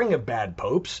string of bad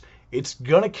popes, it's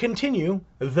going to continue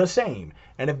the same.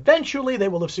 And eventually they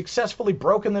will have successfully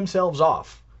broken themselves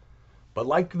off. But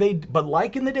like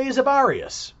in the days of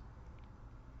Arius,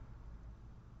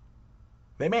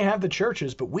 they may have the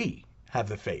churches, but we have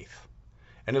the faith.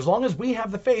 And as long as we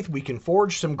have the faith, we can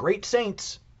forge some great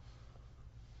saints.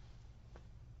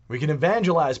 We can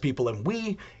evangelize people, and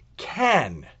we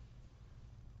can,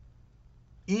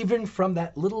 even from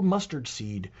that little mustard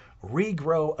seed,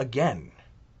 regrow again.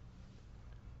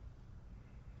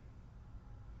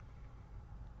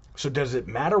 So does it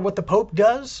matter what the Pope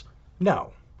does?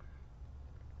 No.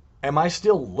 Am I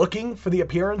still looking for the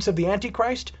appearance of the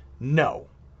Antichrist? No.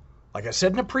 Like I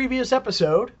said in a previous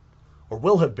episode, or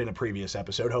will have been a previous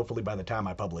episode, hopefully by the time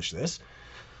I publish this,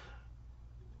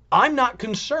 I'm not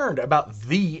concerned about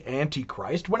the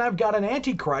Antichrist when I've got an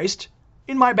Antichrist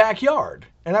in my backyard,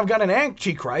 and I've got an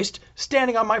Antichrist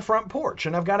standing on my front porch,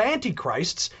 and I've got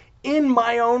Antichrists in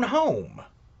my own home.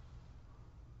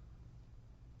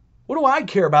 What do I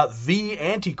care about the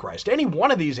Antichrist? Any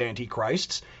one of these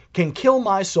Antichrists can kill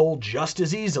my soul just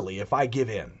as easily if I give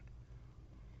in.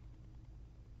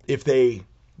 If they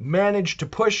manage to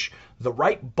push the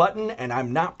right button and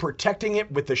I'm not protecting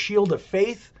it with the shield of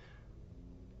faith,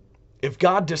 if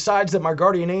God decides that my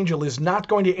guardian angel is not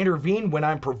going to intervene when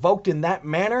I'm provoked in that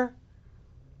manner,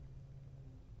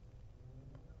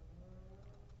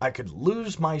 I could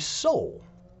lose my soul.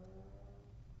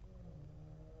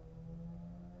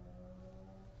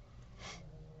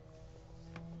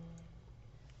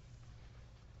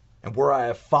 And were I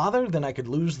a father, then I could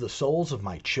lose the souls of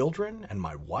my children and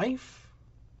my wife?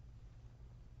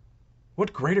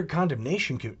 What greater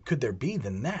condemnation could there be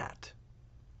than that?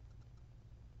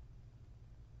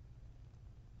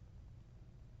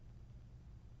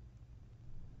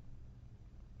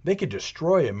 They could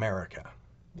destroy America.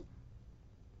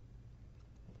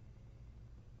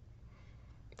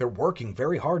 They're working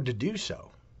very hard to do so.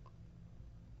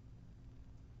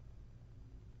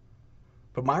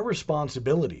 But my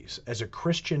responsibilities as a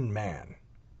Christian man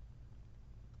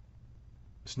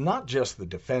is not just the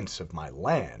defense of my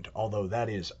land, although that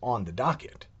is on the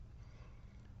docket.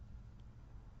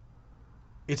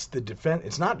 It's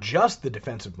not just the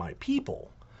defense of my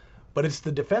people, but it's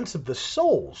the defense of the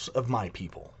souls of my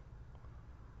people.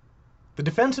 The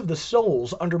defense of the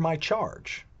souls under my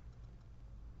charge.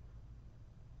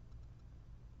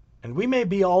 And we may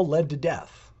be all led to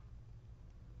death.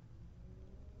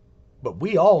 But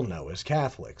we all know as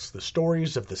Catholics the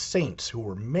stories of the saints who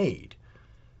were made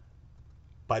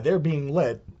by their being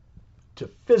led to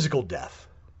physical death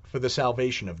for the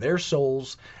salvation of their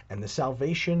souls and the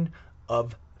salvation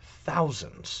of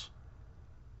thousands.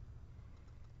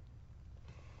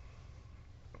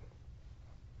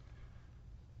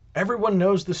 Everyone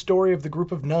knows the story of the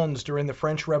group of nuns during the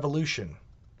French Revolution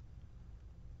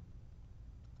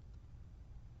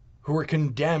who were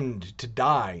condemned to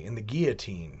die in the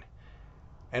guillotine.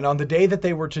 And on the day that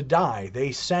they were to die,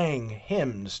 they sang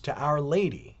hymns to Our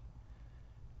Lady.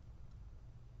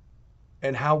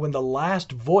 And how when the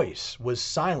last voice was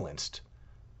silenced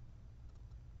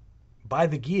by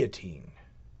the guillotine,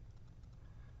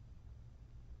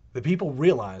 the people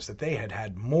realized that they had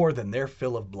had more than their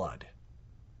fill of blood.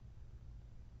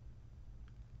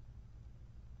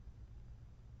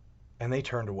 And they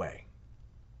turned away.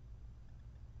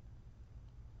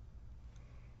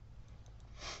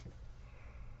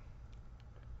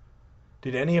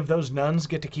 Did any of those nuns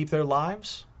get to keep their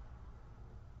lives?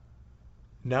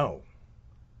 No.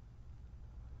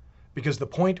 Because the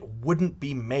point wouldn't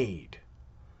be made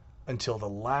until the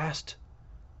last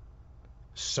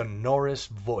sonorous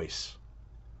voice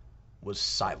was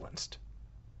silenced.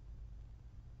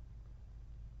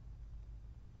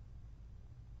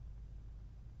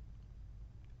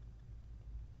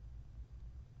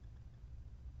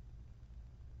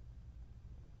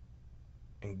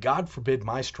 And God forbid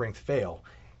my strength fail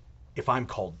if I'm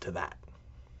called to that.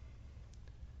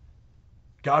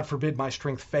 God forbid my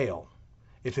strength fail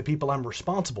if the people I'm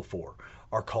responsible for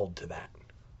are called to that.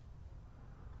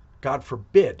 God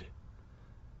forbid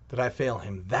that I fail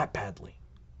him that badly.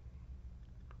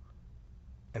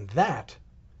 And that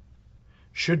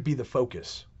should be the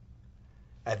focus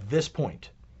at this point.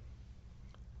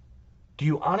 Do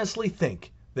you honestly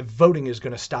think that voting is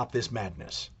going to stop this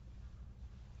madness?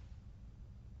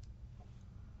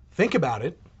 Think about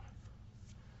it.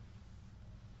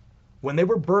 When they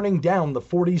were burning down the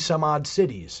 40 some odd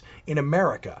cities in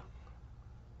America,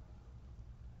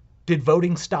 did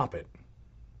voting stop it?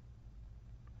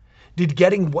 Did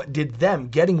them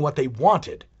getting what they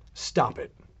wanted stop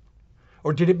it?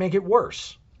 Or did it make it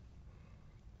worse?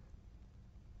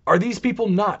 Are these people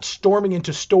not storming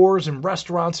into stores and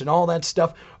restaurants and all that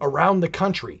stuff around the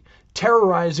country,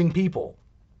 terrorizing people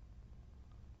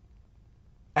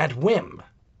at whim?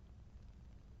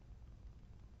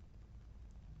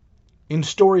 In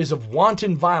stories of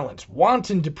wanton violence,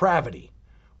 wanton depravity,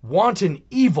 wanton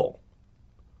evil.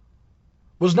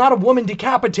 Was not a woman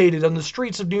decapitated on the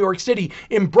streets of New York City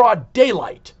in broad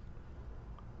daylight?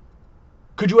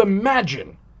 Could you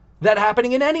imagine that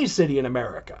happening in any city in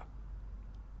America?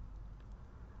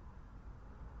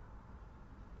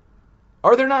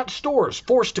 Are there not stores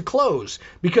forced to close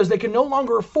because they can no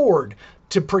longer afford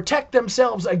to protect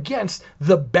themselves against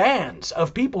the bands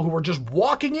of people who are just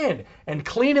walking in and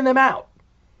cleaning them out?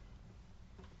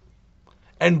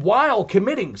 And while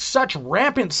committing such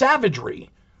rampant savagery,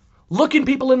 looking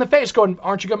people in the face going,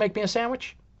 aren't you going to make me a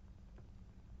sandwich?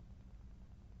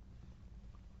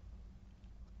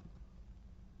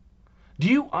 Do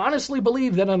you honestly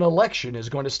believe that an election is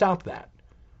going to stop that?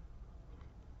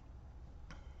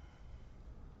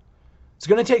 It's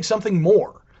going to take something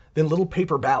more than little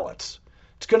paper ballots.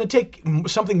 It's going to take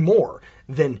something more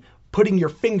than putting your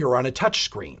finger on a touch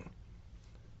screen.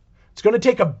 It's going to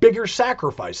take a bigger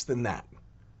sacrifice than that.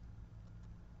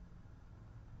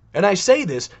 And I say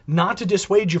this not to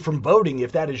dissuade you from voting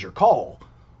if that is your call,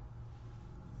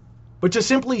 but to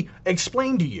simply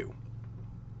explain to you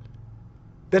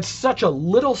that such a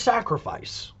little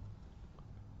sacrifice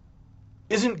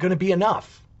isn't going to be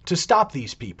enough to stop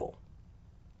these people.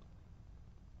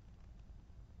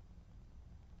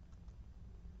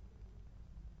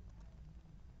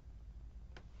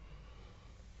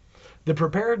 The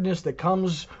preparedness that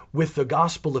comes with the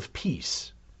gospel of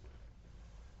peace,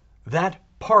 that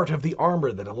part of the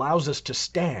armor that allows us to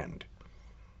stand,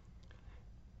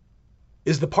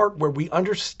 is the part where we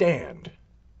understand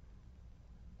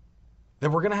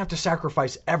that we're going to have to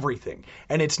sacrifice everything.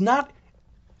 And it's not,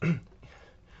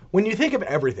 when you think of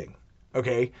everything,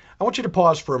 okay, I want you to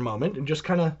pause for a moment and just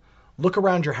kind of look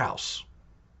around your house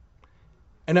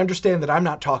and understand that I'm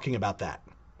not talking about that.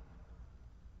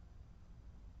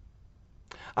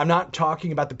 I'm not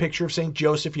talking about the picture of St.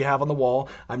 Joseph you have on the wall.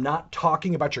 I'm not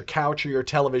talking about your couch or your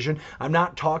television. I'm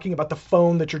not talking about the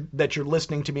phone that you're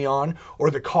listening to me on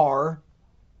or the car.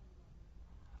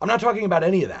 I'm not talking about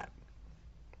any of that.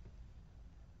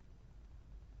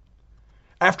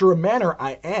 After a manner,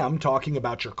 I am talking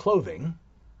about your clothing,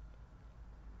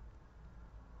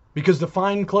 because the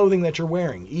fine clothing that you're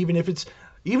wearing, even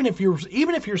if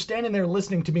you're standing there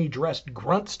listening to me dressed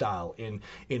grunt style in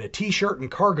a t-shirt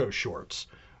and cargo shorts,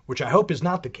 which I hope is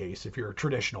not the case if you're a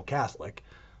traditional Catholic,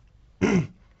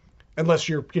 Unless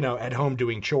you're, at home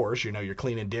doing chores, you're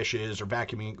cleaning dishes or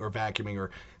vacuuming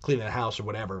or cleaning the house or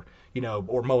whatever,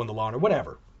 or mowing the lawn or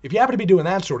whatever. If you happen to be doing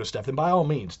that sort of stuff, then by all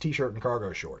means, t-shirt and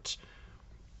cargo shorts.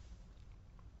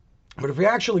 But if you're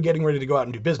actually getting ready to go out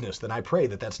and do business, then I pray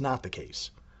that that's not the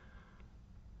case.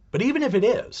 But even if it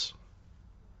is,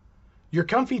 your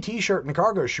comfy t-shirt and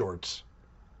cargo shorts,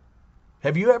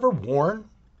 have you ever worn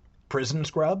prison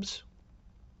scrubs?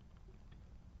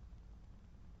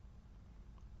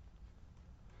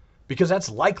 Because that's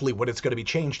likely what it's going to be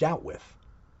changed out with.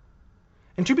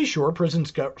 And to be sure, prison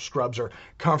scrubs are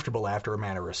comfortable after a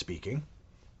manner of speaking,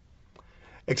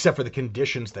 except for the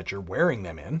conditions that you're wearing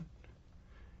them in.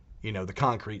 The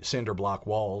concrete cinder block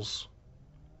walls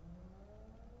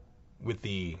with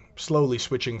the slowly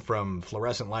switching from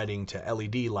fluorescent lighting to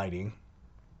LED lighting,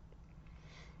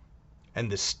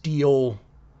 and the steel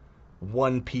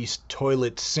one-piece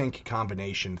toilet sink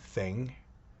combination thing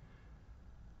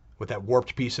with that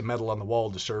warped piece of metal on the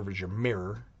wall to serve as your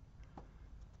mirror,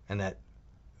 and that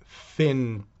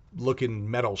thin-looking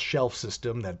metal shelf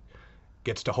system that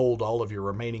gets to hold all of your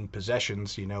remaining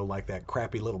possessions, like that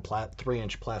crappy little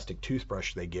 3-inch plastic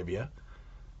toothbrush they give you.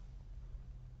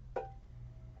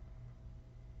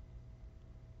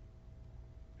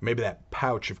 Maybe that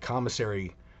pouch of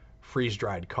commissary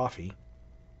freeze-dried coffee.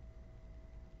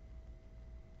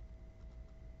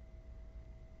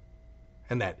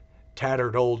 And that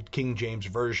tattered old King James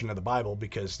version of the Bible,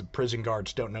 because the prison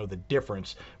guards don't know the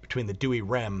difference between the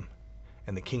Douay-Rheims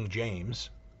and the King James.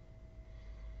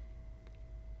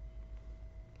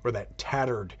 Or that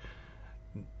tattered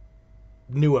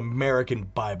New American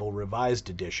Bible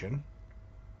Revised Edition,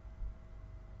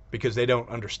 because they don't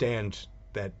understand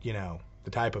that, the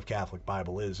type of Catholic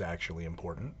Bible is actually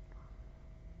important.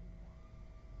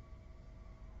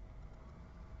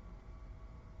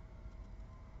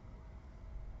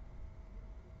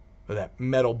 Or that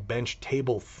metal bench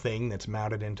table thing that's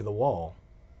mounted into the wall.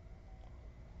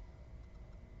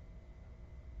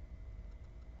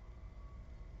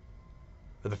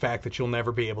 Or the fact that you'll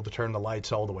never be able to turn the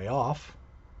lights all the way off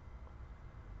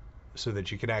so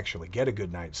that you can actually get a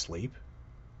good night's sleep.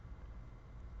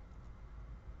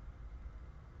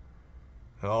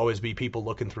 There'll always be people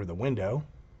looking through the window,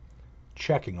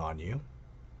 checking on you.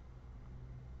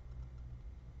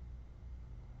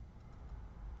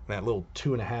 That little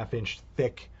 2.5-inch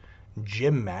thick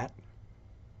gym mat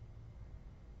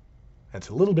that's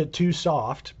a little bit too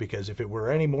soft, because if it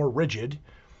were any more rigid,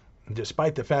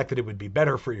 despite the fact that it would be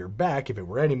better for your back, if it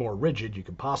were any more rigid, you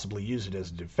could possibly use it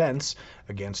as a defense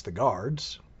against the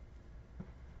guards.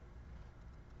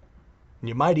 And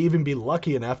you might even be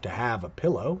lucky enough to have a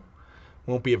pillow.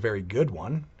 Won't be a very good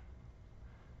one.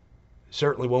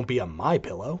 Certainly won't be a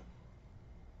MyPillow.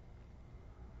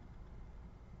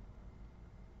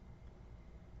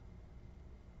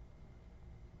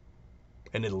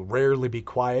 And it'll rarely be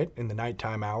quiet in the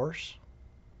nighttime hours,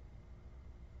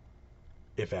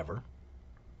 if ever.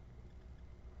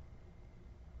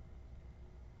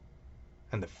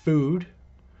 And the food,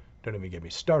 don't even get me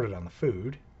started on the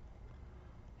food.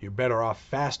 You're better off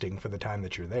fasting for the time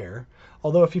that you're there.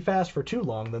 Although if you fast for too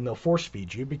long, then they'll force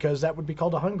feed you, because that would be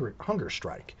called a hunger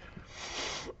strike.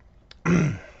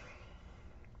 You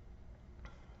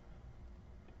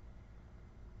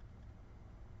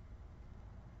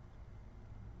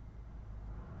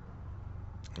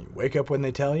wake up when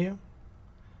they tell you,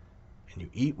 and you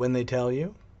eat when they tell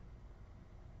you,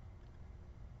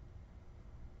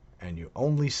 and you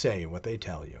only say what they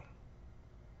tell you.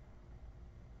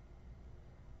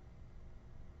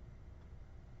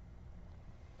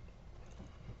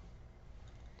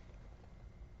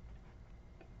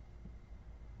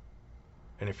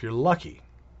 And if you're lucky,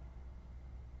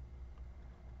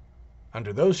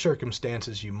 under those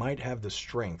circumstances, you might have the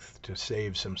strength to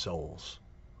save some souls.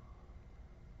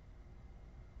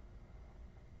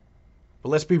 But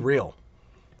let's be real.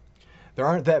 There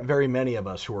aren't that very many of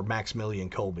us who are Maximilian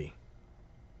Kolbe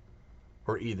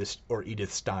or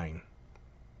Edith Stein.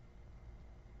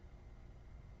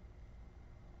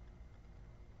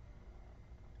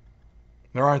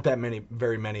 There aren't that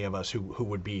very many of us who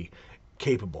would be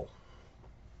capable.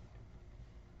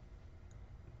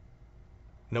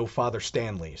 No Father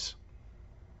Stanleys.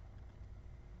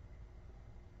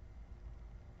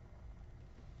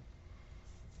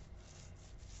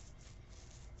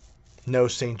 No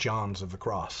St. John's of the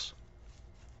Cross.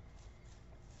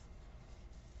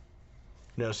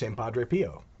 No St. Padre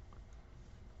Pio.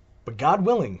 But God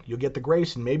willing, you'll get the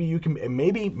grace, and maybe you can, and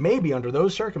maybe under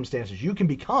those circumstances, you can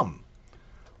become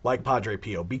like Padre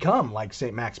Pio, become like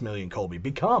St. Maximilian Kolbe,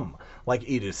 become like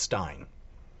Edith Stein.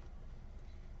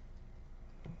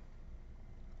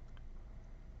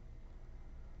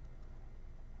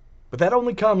 But that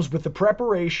only comes with the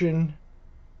preparation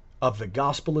of the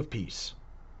gospel of peace.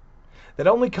 That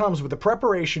only comes with the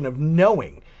preparation of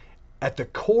knowing at the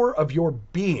core of your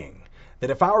being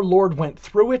that if our Lord went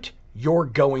through it, you're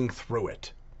going through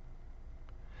it.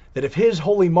 That if his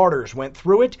holy martyrs went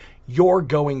through it, you're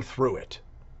going through it.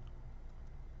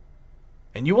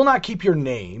 And you will not keep your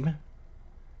name,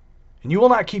 and you will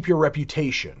not keep your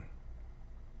reputation.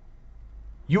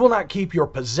 You will not keep your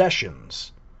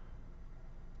possessions,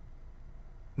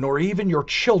 nor even your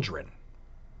children.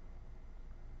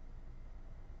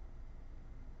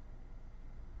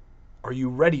 Are you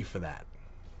ready for that?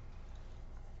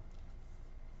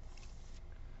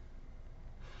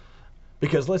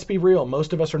 Because let's be real,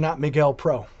 most of us are not Miguel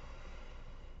Pro.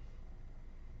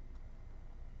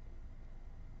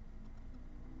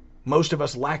 Most of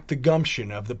us lack the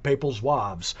gumption of the Papal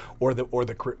Zouaves or the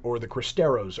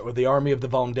Cristeros or the Army of the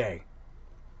Vendée.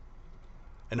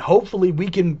 And hopefully we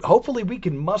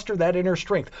can muster that inner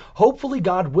strength. Hopefully,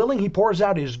 God willing, he pours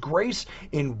out his grace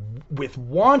with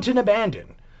wanton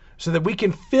abandon so that we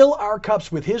can fill our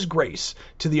cups with his grace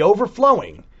to the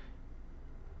overflowing,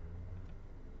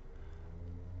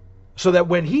 so that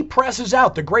when he presses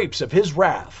out the grapes of his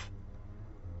wrath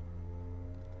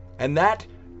and that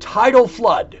tidal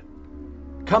flood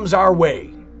comes our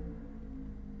way,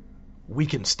 we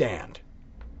can stand.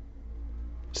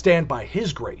 Stand by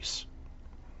his grace.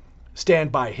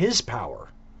 Stand by his power.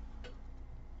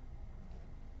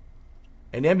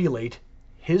 And emulate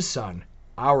his Son,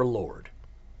 our Lord.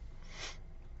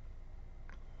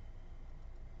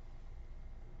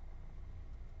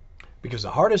 Because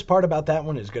the hardest part about that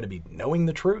one is going to be knowing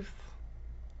the truth.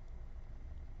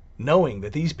 Knowing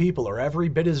that these people are every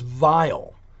bit as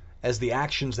vile as the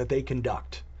actions that they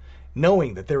conduct.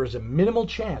 Knowing that there is a minimal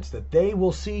chance that they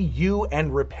will see you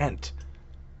and repent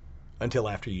until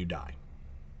after you die.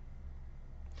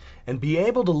 And be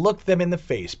able to look them in the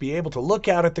face, be able to look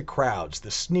out at the crowds,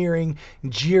 the sneering,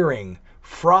 jeering,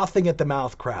 frothing at the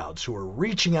mouth crowds who are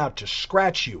reaching out to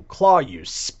scratch you, claw you,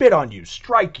 spit on you,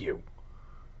 strike you.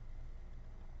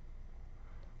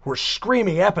 Who are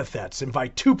screaming epithets and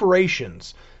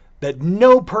vituperations that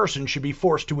no person should be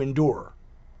forced to endure.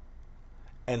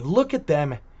 And look at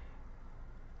them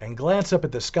and glance up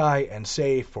at the sky and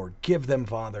say, "Forgive them,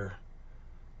 Father.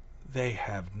 They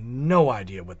have no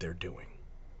idea what they're doing."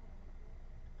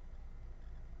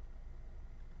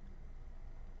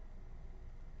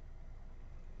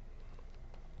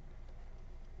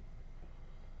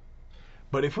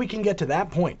 But if we can get to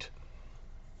that point,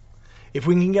 if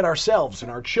we can get ourselves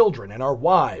and our children and our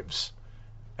wives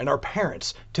and our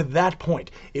parents to that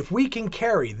point, if we can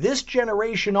carry this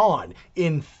generation on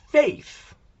in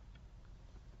faith,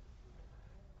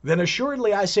 then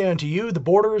assuredly I say unto you, the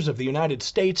borders of the United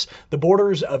States, the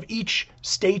borders of each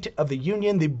state of the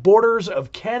Union, the borders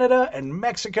of Canada and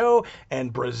Mexico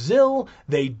and Brazil,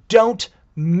 they don't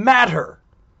matter.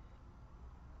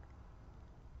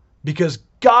 Because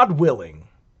God willing,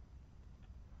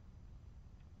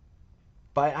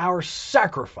 by our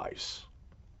sacrifice,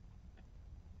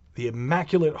 the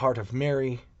Immaculate Heart of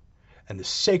Mary and the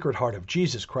Sacred Heart of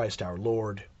Jesus Christ our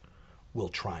Lord will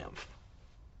triumph.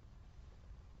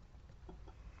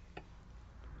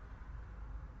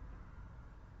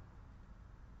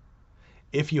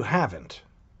 If you haven't,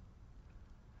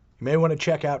 you may want to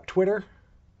check out Twitter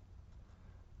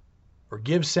or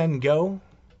Give, Send, Go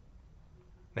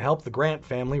to help the Grant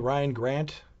family. Ryan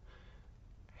Grant,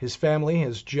 his family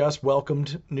has just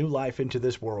welcomed new life into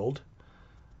this world.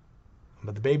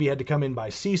 But the baby had to come in by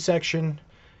C-section.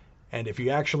 And if you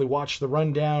actually watch the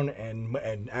rundown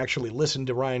and actually listen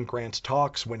to Ryan Grant's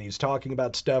talks when he's talking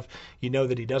about stuff, you know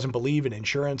that he doesn't believe in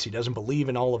insurance. He doesn't believe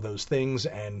in all of those things.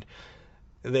 And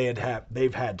they've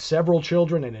had several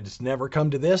children and it's never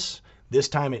come to this. This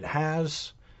time it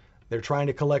has. They're trying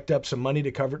to collect up some money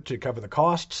to cover the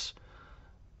costs.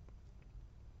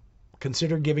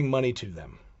 Consider giving money to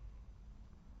them.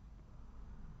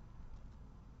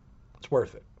 It's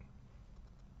worth it.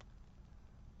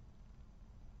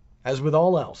 As with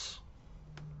all else,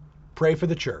 pray for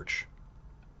the church.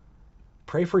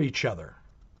 Pray for each other.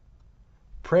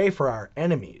 Pray for our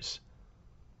enemies,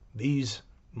 these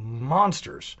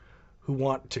monsters who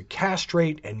want to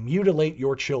castrate and mutilate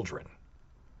your children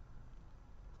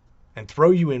and throw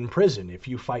you in prison if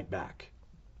you fight back.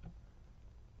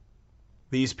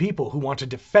 These people who want to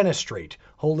defenestrate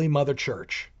Holy Mother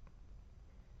Church.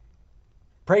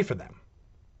 Pray for them.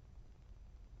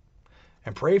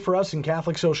 And pray for us in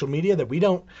Catholic social media that we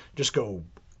don't just go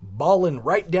balling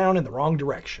right down in the wrong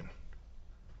direction.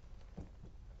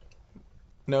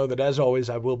 Know that as always,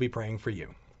 I will be praying for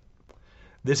you.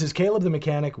 This is Caleb the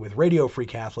Mechanic with Radio Free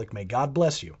Catholic. May God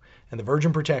bless you and the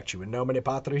Virgin protect you. In nomine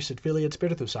Patris et Filii et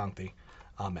Spiritus Sancti.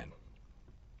 Amen.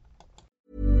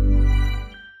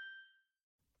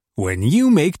 When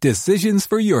you make decisions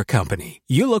for your company,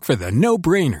 you look for the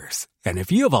no-brainers. And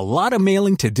if you have a lot of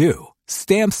mailing to do,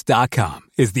 Stamps.com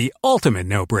is the ultimate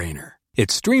no-brainer. It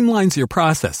streamlines your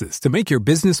processes to make your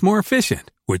business more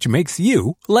efficient, which makes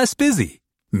you less busy.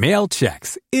 Mail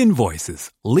checks, invoices,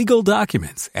 legal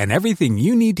documents, and everything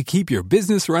you need to keep your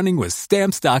business running with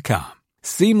Stamps.com.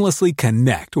 Seamlessly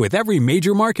connect with every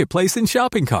major marketplace and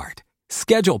shopping cart.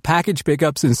 Schedule package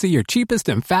pickups and see your cheapest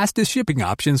and fastest shipping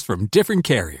options from different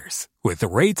carriers, with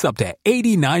rates up to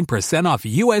 89% off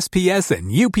USPS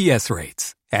and UPS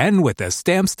rates. And with the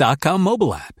Stamps.com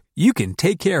mobile app, you can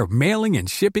take care of mailing and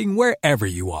shipping wherever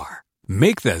you are.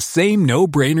 Make the same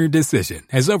no-brainer decision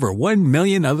as over 1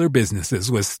 million other businesses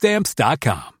with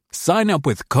Stamps.com. Sign up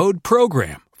with code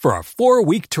PROGRAM for a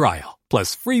 4-week trial,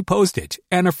 plus free postage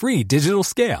and a free digital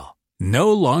scale.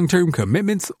 No long-term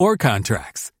commitments or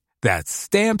contracts. That's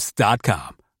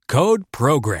Stamps.com. Code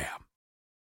PROGRAM.